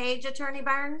same page, Attorney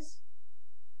Barnes?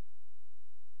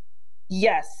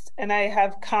 Yes, and I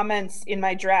have comments in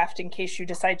my draft in case you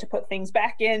decide to put things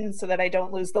back in so that I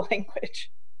don't lose the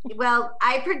language. Well,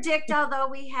 I predict, although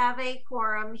we have a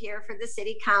quorum here for the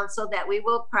city council, that we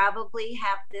will probably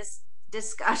have this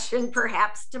discussion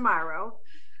perhaps tomorrow.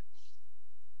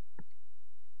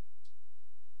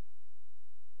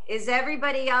 Is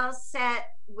everybody else set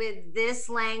with this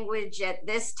language at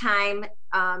this time?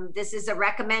 This is a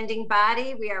recommending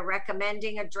body. We are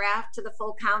recommending a draft to the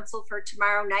full council for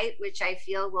tomorrow night, which I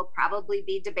feel will probably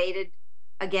be debated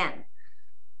again.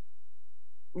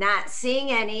 Not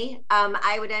seeing any,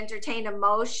 I would entertain a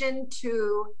motion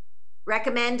to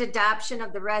recommend adoption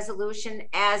of the resolution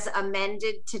as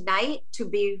amended tonight to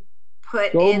be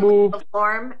put in the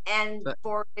form and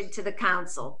forwarded to the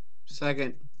council.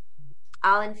 Second.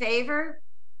 All in favor?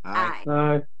 Aye.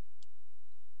 Aye.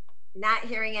 Not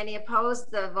hearing any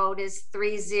opposed, the vote is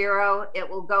 3-0. It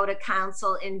will go to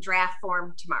council in draft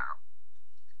form tomorrow.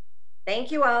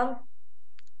 Thank you all.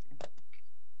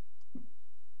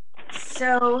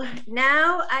 So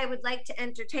now I would like to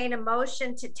entertain a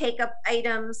motion to take up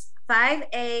items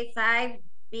 5A,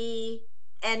 5B,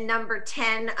 and number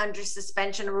 10 under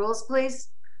suspension of rules, please.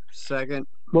 Second.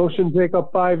 Motion take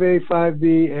up 5A,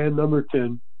 5B, and number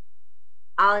 10.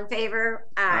 All in favor?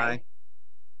 Aye.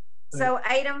 So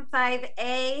item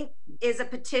 5A is a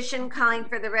petition calling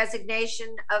for the resignation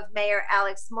of Mayor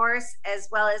Alex Morris, as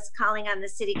well as calling on the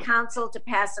city council to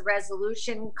pass a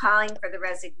resolution calling for the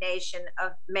resignation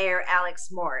of Mayor Alex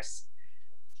Morris.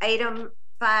 Item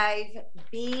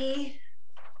 5B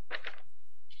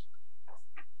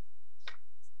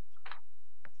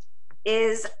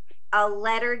is a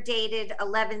letter dated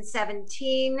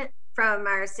 11/17 from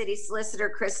our city solicitor,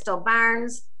 Crystal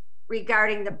Barnes,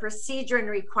 regarding the procedure and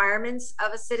requirements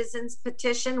of a citizen's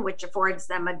petition, which affords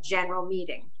them a general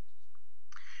meeting.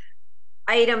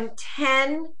 Item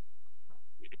 10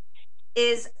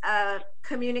 is a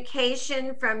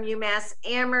communication from UMass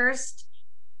Amherst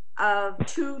of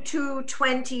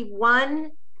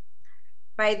 2/2/21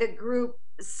 by the group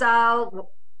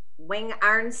Saul, Wing,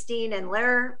 Arnstein, and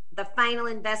Lehr, the final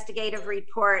investigative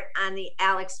report on the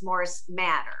Alex Morse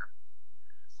matter.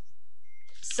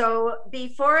 So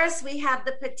before us, we have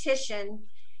the petition.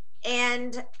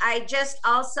 And I just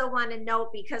also want to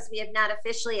note, because we have not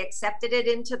officially accepted it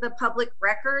into the public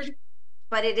record,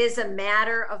 but it is a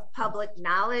matter of public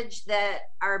knowledge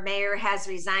that our mayor has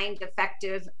resigned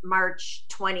effective March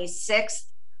 26th.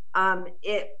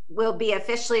 It will be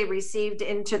officially received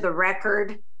into the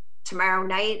record tomorrow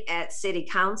night at City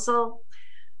Council.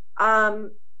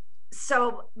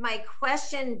 So my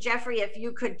question, Jeffrey, if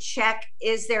you could check,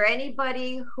 is there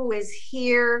anybody who is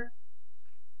here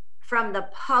from the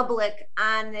public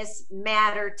on this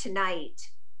matter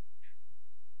tonight?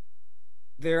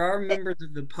 There are members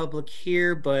of the public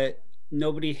here, but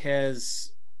nobody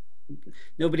has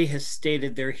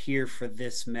stated they're here for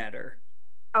this matter.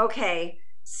 Okay,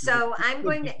 so I'm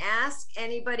going to ask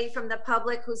anybody from the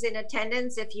public who's in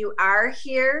attendance, if you are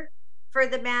here for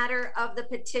the matter of the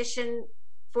petition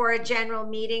for a general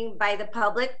meeting by the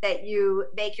public, that you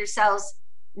make yourselves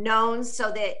known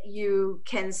so that you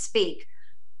can speak.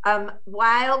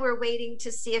 While we're waiting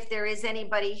to see if there is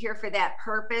anybody here for that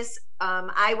purpose,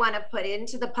 I want to put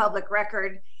into the public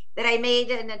record that I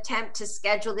made an attempt to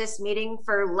schedule this meeting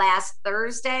for last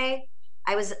Thursday.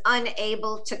 I was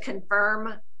unable to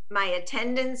confirm my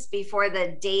attendance before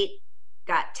the date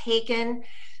got taken.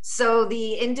 So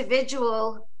the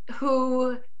individual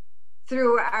who,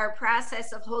 through our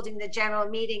process of holding the general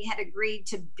meeting, had agreed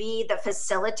to be the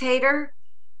facilitator,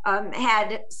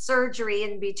 had surgery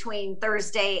in between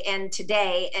Thursday and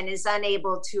today and is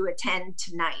unable to attend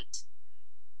tonight.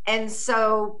 And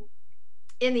so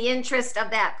in the interest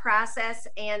of that process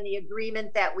and the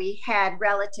agreement that we had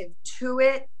relative to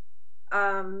it,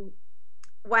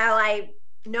 while I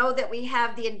know that we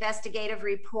have the investigative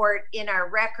report in our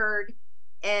record,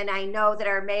 and I know that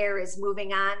our mayor is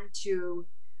moving on to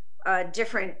a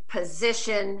different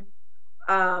position,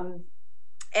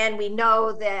 and we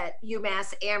know that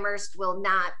UMass Amherst will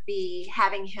not be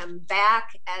having him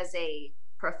back as a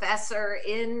professor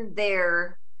in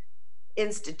their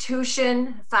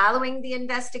institution following the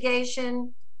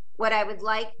investigation. What I would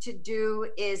like to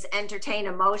do is entertain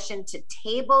a motion to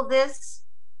table this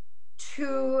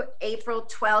to April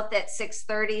 12th at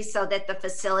 6:30 so that the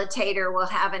facilitator will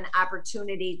have an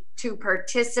opportunity to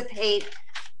participate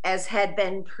as had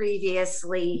been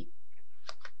previously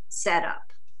set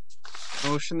up.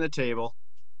 Motion the table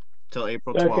till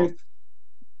April 12th.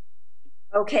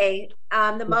 Okay,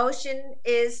 the motion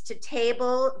is to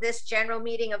table this general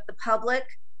meeting of the public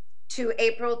to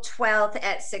April 12th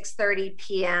at 6:30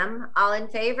 p.m. All in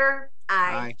favor?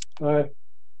 Aye. Aye. Aye.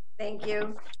 Thank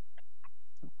you.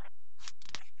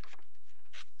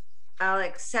 I'll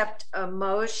accept a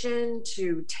motion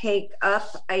to take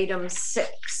up item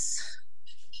 6.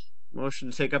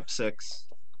 Motion to take up 6.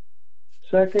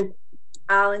 Second.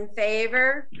 All in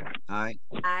favor? Aye.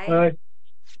 Aye. Aye.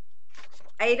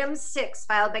 Item 6,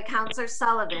 filed by Councilor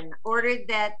Sullivan, ordered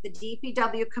that the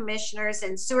DPW commissioners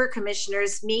and sewer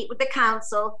commissioners meet with the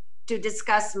council to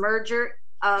discuss merger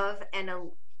of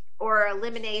or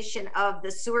elimination of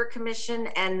the sewer commission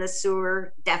and the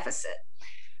sewer deficit.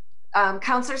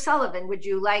 Councilor Sullivan, would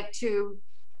you like to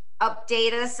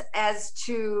update us as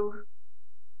to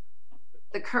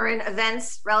the current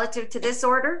events relative to this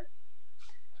order?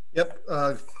 Yep.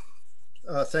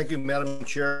 Thank you, Madam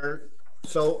Chair.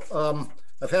 So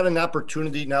I've had an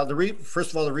opportunity now.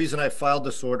 First of all, the reason I filed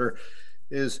this order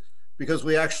is because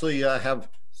we actually have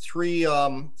three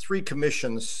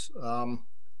commissions.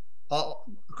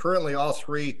 Currently, all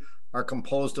three are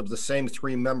composed of the same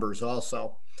 3 members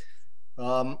also.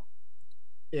 We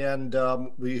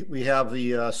have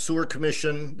the Sewer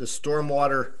Commission, the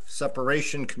Stormwater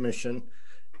Separation Commission,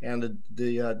 and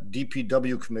the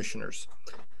DPW commissioners.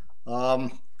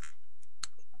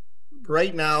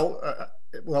 Right now,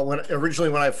 originally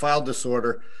when I filed this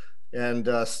order, and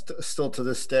still to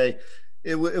this day,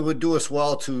 it would do us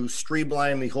well to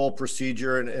streamline the whole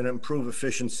procedure and improve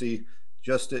efficiency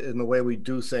just in the way we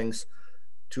do things,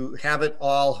 to have it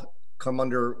all come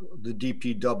under the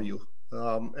DPW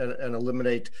and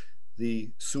eliminate the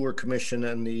Sewer Commission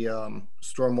and the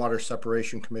Stormwater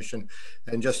Separation Commission,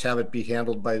 and just have it be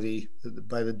handled by the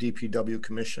DPW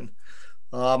Commission.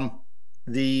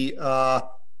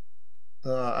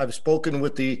 I've spoken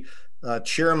with the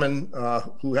chairman,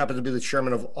 who happens to be the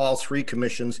chairman of all three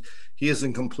commissions, he is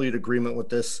in complete agreement with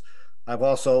this. I've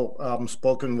also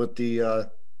spoken with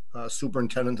the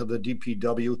superintendent of the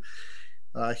DPW.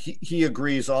 He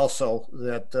agrees also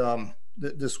that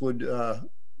this would,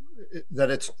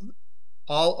 that it's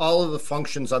all of the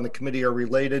functions on the committee are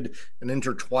related and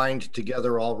intertwined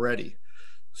together already.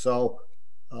 So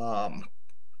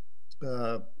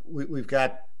we've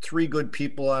got three good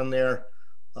people on there.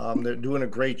 They're doing a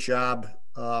great job.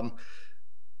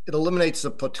 It eliminates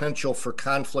the potential for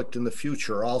conflict in the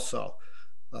future also.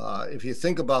 If you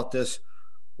think about this,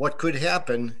 what could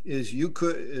happen is you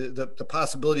could, the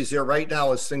possibilities there right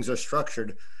now as things are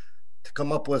structured, to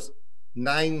come up with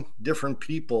 9 different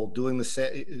people doing the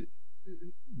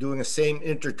same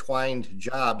intertwined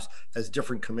jobs as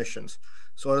different commissions.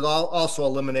 So it'll also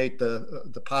eliminate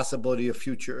the possibility of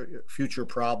future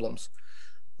problems.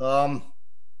 The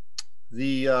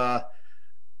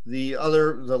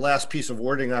last piece of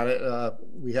wording on it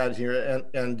we had here,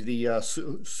 and the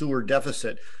sewer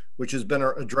deficit, which has been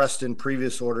addressed in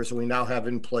previous orders, and we now have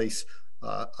in place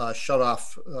shut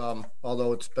off,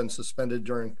 although it's been suspended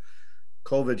during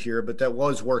COVID here, but that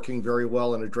was working very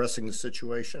well in addressing the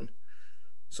situation.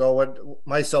 So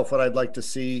what I'd like to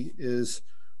see is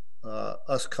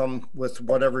us come with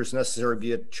whatever is necessary,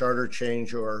 be it charter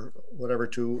change or whatever,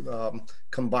 to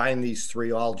combine these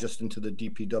three all just into the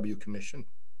DPW commission.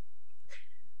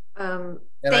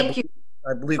 Thank you.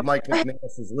 I believe Mike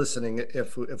McManus is listening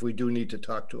if we do need to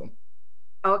talk to him.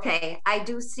 Okay, I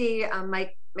do see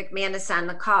Mike McManus on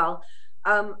the call.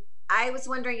 I was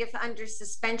wondering if under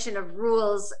suspension of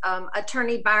rules,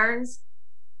 Attorney Barnes,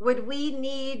 would we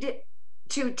need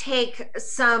to take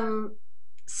some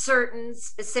certain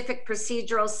specific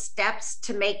procedural steps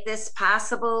to make this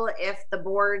possible if the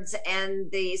boards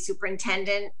and the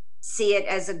superintendent see it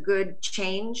as a good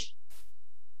change?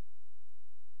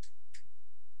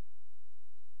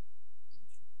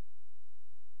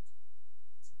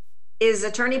 Is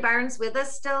Attorney Barnes with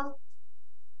us still?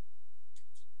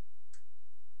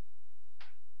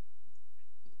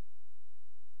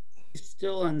 She's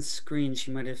still on screen. She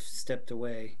might have stepped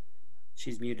away.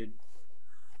 She's muted.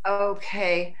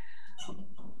 Okay.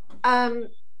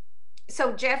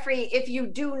 So Jeffrey, if you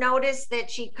do notice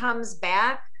that she comes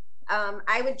back,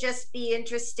 I would just be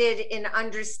interested in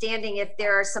understanding if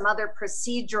there are some other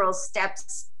procedural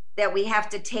steps that we have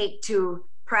to take to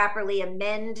properly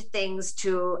amend things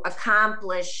to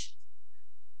accomplish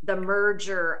the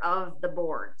merger of the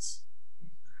boards.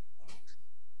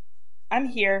 I'm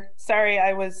here. Sorry,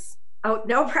 I was. Oh,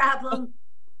 no problem.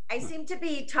 I seem to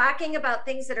be talking about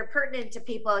things that are pertinent to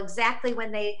people exactly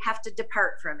when they have to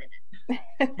depart for a minute.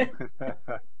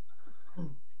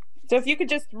 So if you could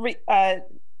just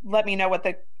let me know what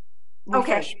the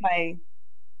refresh my.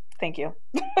 Thank you.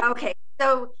 Okay,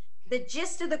 so the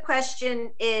gist of the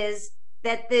question is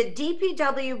that the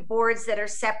DPW boards that are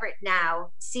separate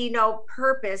now see no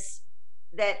purpose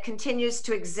that continues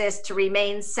to exist to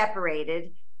remain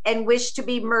separated and wish to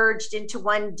be merged into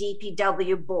one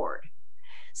DPW board.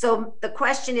 So the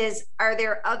question is, are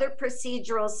there other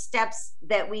procedural steps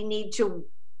that we need to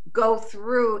go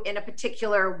through in a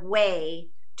particular way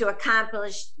to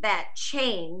accomplish that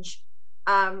change,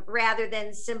 rather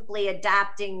than simply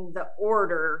adopting the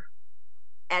order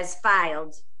as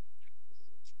filed?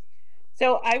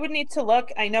 So I would need to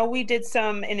look. I know we did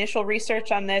some initial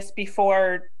research on this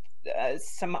before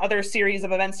some other series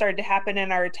of events started to happen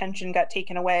and our attention got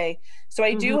taken away. So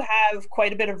I do have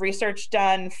quite a bit of research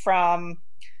done from,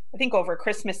 I think, over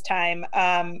Christmas time,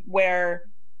 where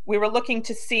we were looking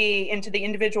to see into the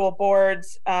individual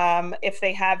boards if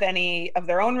they have any of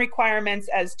their own requirements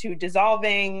as to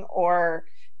dissolving or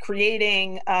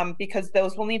creating, because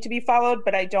those will need to be followed,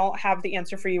 but I don't have the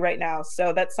answer for you right now.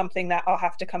 So that's something that I'll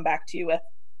have to come back to you with.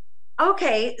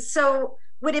 Okay, so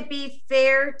would it be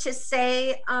fair to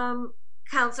say,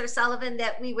 Counselor Sullivan,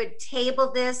 that we would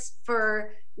table this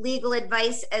for legal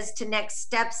advice as to next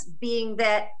steps, being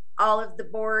that all of the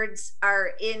boards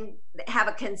have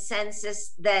a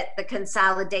consensus that the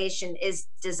consolidation is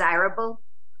desirable?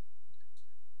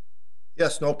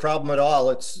 Yes, no problem at all.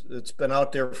 It's been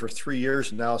out there for 3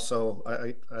 years now, so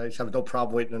I have no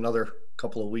problem waiting another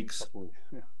couple of weeks.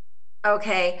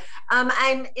 Okay,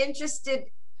 I'm interested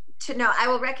to know, I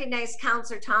will recognize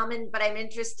Counselor Tallman, but I'm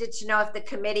interested to know if the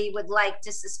committee would like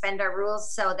to suspend our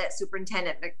rules so that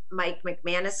Superintendent Mike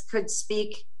McManus could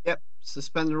speak. Yep,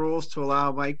 suspend the rules to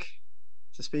allow Mike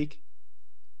to speak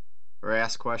or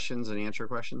ask questions and answer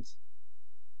questions.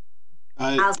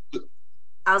 I'll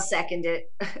second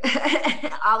it.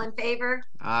 All in favor?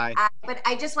 Aye. But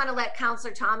I just want to let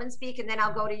Counselor Tallman speak, and then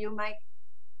I'll go to you, Mike.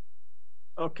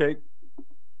 Okay.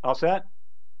 All set?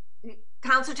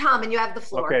 Counselor Tomlin, you have the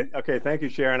floor. Okay. Thank you,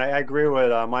 Sharon. I agree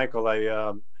with Michael.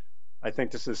 I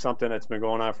think this is something that's been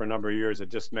going on for a number of years. It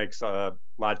just makes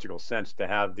logical sense to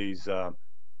have these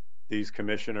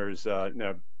commissioners.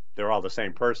 They're all the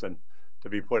same person, to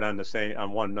be put on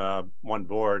one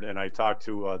board. And I talked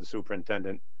to the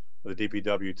superintendent of the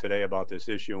DPW today about this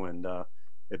issue, and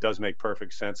it does make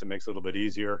perfect sense. It makes it a little bit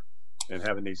easier than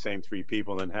having these same 3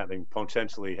 people and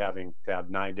potentially having to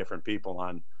have 9 different people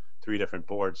on 3 different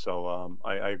boards. So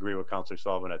I agree with Councilor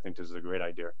Sullivan. I think this is a great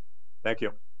idea. Thank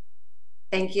you.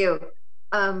 Thank you.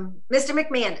 Mr.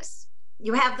 McManus,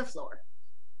 you have the floor.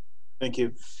 Thank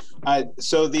you.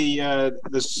 So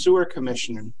the sewer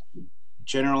commissioner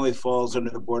generally falls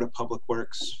under the Board of Public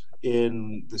Works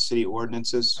in the city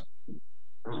ordinances,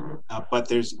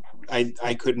 but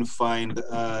I couldn't find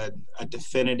a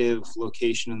definitive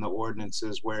location in the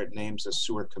ordinances where it names a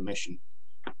sewer commission.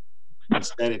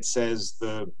 Instead, it says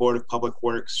the Board of Public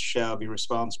Works shall be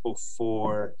responsible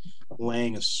for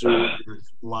laying of sewer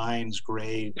lines,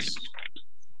 grades,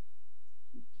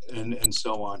 and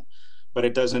so on. But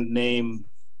it doesn't name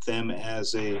them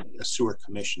as a sewer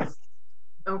commission.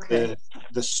 Okay.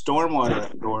 The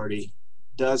Stormwater Authority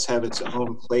does have its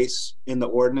own place in the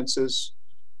ordinances,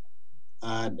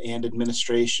 and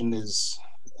administration is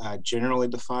generally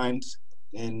defined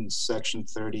in section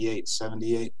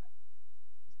 3878.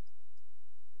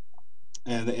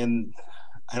 And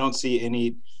I don't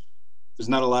see there's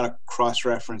not a lot of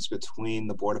cross-reference between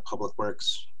the Board of Public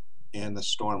Works and the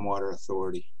Stormwater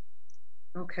Authority.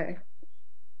 Okay.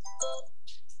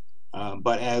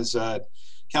 But as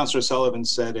Councilor Sullivan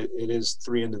said, it is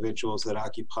 3 individuals that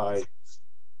occupy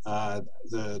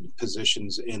the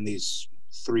positions in these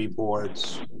 3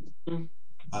 boards.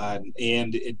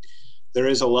 And there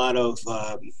is a lot of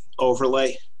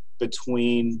overlay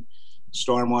between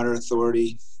Stormwater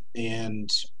Authority and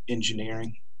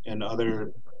engineering and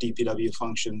other DPW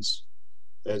functions,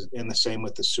 and the same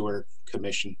with the Sewer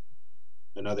Commission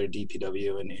and other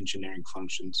DPW and engineering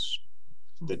functions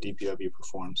that DPW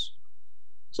performs.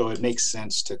 So it makes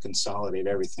sense to consolidate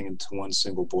everything into one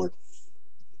single board.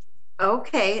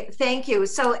 Okay, thank you.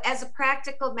 So as a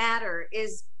practical matter,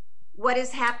 is what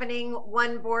is happening,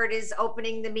 one board is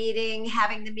opening the meeting,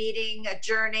 having the meeting,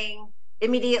 adjourning,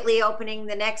 immediately opening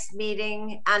the next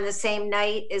meeting on the same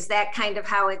night? Is that kind of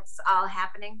how it's all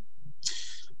happening?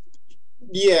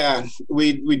 Yeah,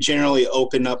 we generally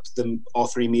open up all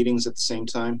 3 meetings at the same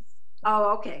time.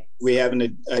 Oh, okay. We have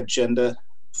an agenda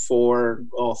for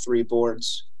all 3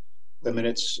 boards. The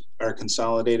minutes are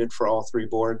consolidated for all 3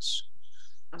 boards.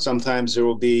 Okay. Sometimes there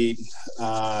will be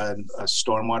a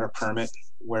stormwater permit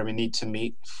where we need to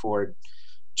meet for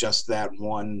just that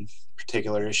one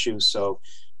particular issue. So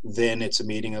then it's a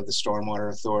meeting of the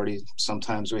Stormwater Authority.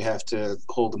 Sometimes we have to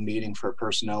hold a meeting for a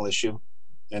personnel issue,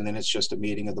 and then it's just a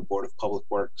meeting of the Board of Public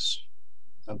Works.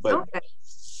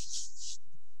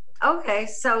 Okay,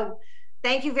 so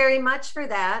thank you very much for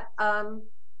that.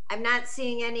 I'm not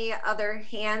seeing any other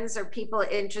hands or people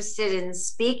interested in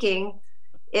speaking.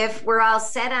 If we're all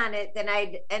set on it, then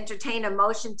I'd entertain a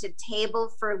motion to table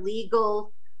for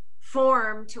legal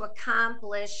form to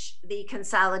accomplish the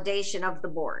consolidation of the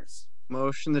boards.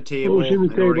 Motion the table Motion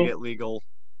to in order to table. get legal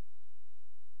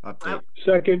update.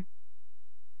 Second.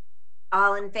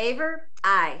 All in favor?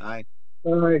 Aye. Aye.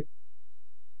 Aye.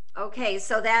 Okay,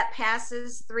 so that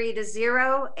passes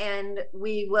 3-0, and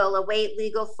we will await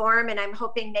legal form, and I'm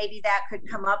hoping maybe that could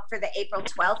come up for the April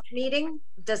 12th meeting.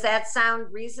 Does that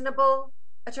sound reasonable,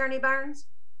 Attorney Barnes?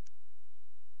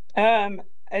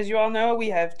 As you all know, we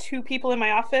have 2 people in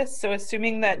my office, so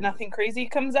assuming that nothing crazy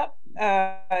comes up,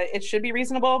 it should be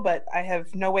reasonable, but I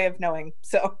have no way of knowing,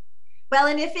 so. Well,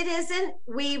 and if it isn't,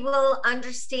 we will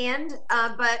understand,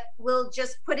 but we'll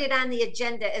just put it on the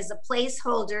agenda as a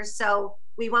placeholder so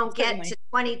we won't get Certainly. to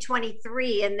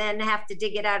 2023 and then have to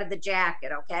dig it out of the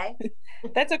jacket, okay?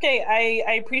 That's okay.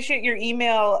 I appreciate your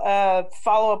email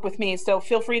follow-up with me, so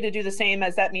feel free to do the same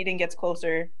as that meeting gets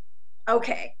closer.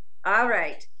 Okay, all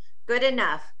right, good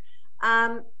enough.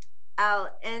 I'll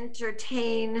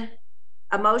entertain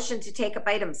a motion to take up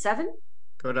item 7.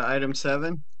 Go to item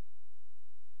 7.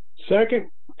 Second.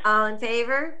 All in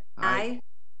favor? Aye.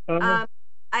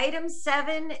 Item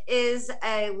 7 is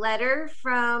a letter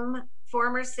from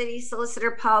former city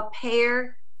solicitor Paul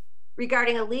Payer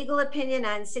regarding a legal opinion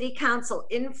on city council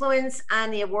influence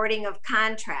on the awarding of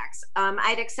contracts.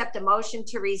 I'd accept a motion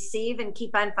to receive and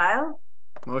keep on file.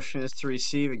 Motion is to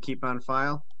receive and keep on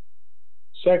file.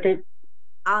 Second.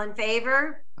 All in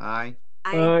favor? Aye.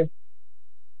 Aye.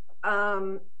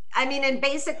 I mean, and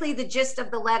basically the gist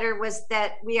of the letter was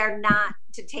that we are not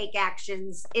to take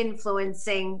actions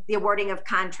influencing the awarding of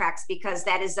contracts because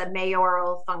that is a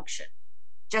mayoral function,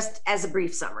 just as a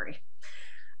brief summary.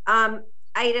 Can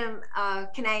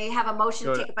I have a motion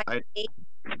to take up item 8?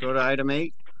 Go to item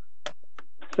 8.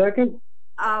 Second.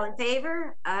 All in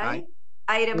favor? Aye.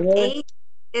 Item Aye. 8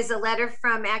 is a letter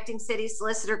from Acting City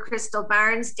Solicitor Crystal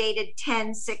Barnes dated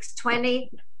 10/6/20,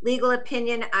 legal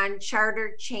opinion on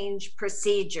charter change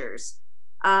procedures.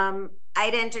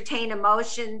 I'd entertain a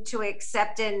motion to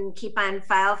accept and keep on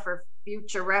file for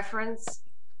future reference.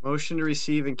 Motion to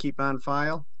receive and keep on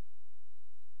file.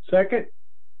 Second.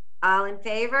 All in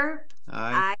favor?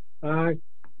 Aye. Aye.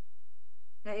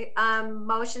 Okay,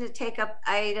 motion to take up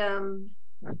item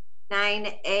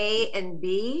 9A and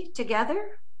B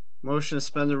together. Motion to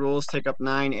suspend the rules, take up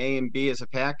 9A and B as a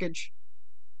package.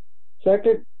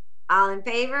 Second. All in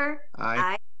favor?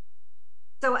 Aye.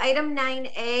 So item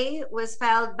 9A was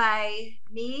filed by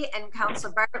me and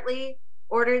Council Bartley,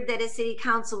 ordered that a city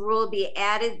council rule be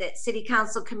added that city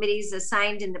council committees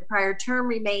assigned in the prior term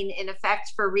remain in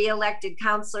effect for re-elected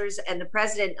councilors and the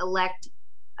president-elect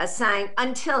assign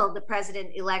until the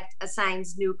president-elect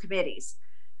assigns new committees.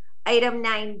 Item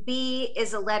 9B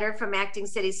is a letter from Acting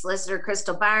City Solicitor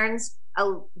Crystal Barnes,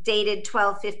 dated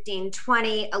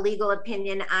 12/15/20, a legal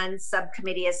opinion on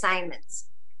subcommittee assignments.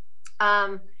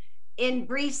 In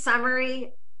brief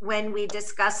summary, when we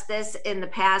discussed this in the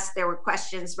past, there were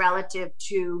questions relative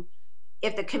to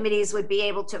if the committees would be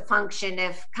able to function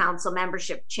if council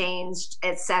membership changed,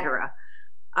 etc.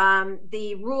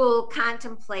 The rule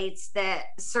contemplates that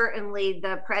certainly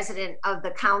the president of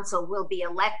the council will be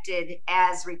elected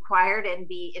as required and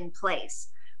be in place.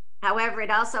 However, it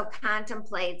also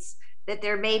contemplates that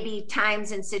there may be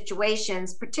times and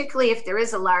situations, particularly if there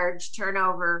is a large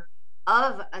turnover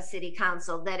of a city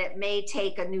council, that it may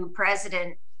take a new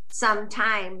president some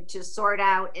time to sort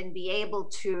out and be able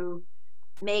to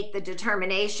make the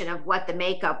determination of what the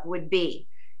makeup would be.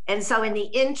 And so in the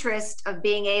interest of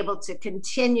being able to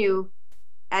continue,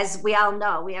 as we all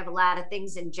know, we have a lot of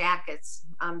things in jackets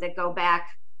that go back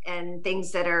and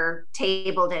things that are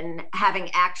tabled and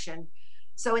having action.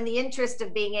 So in the interest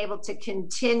of being able to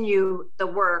continue the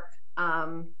work,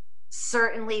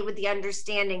 certainly with the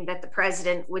understanding that the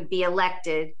president would be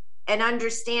elected, and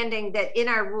understanding that in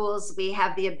our rules, we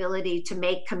have the ability to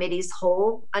make committees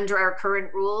whole under our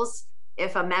current rules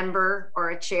if a member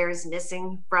or a chair is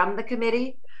missing from the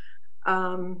committee.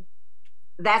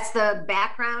 That's the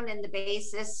background and the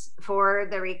basis for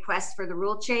the request for the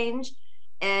rule change.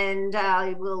 And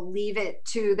I will leave it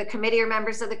to the committee or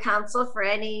members of the council for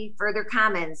any further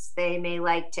comments they may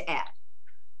like to add.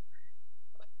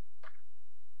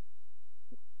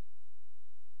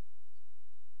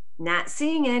 Not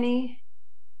seeing any,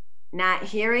 not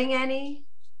hearing any.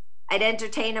 I'd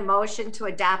entertain a motion to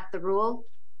adopt the rule.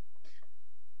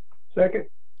 Second.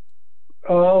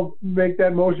 I'll make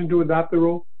that motion to adopt the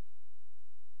rule.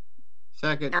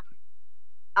 Second.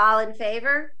 All in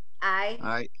favor? Aye.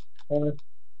 Aye.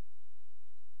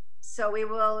 So we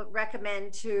will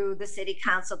recommend to the city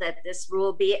council that this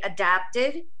rule be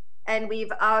adopted. And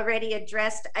we've already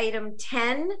addressed item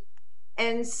 10.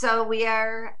 And so we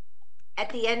are at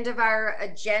the end of our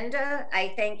agenda.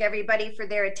 I thank everybody for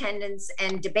their attendance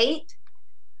and debate,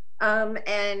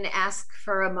 and ask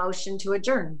for a motion to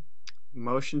adjourn.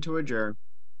 Motion to adjourn.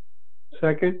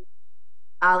 Second.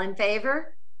 All in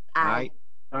favor? Aye.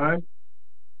 Aye.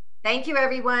 Thank you,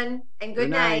 everyone, and good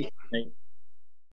night. Night.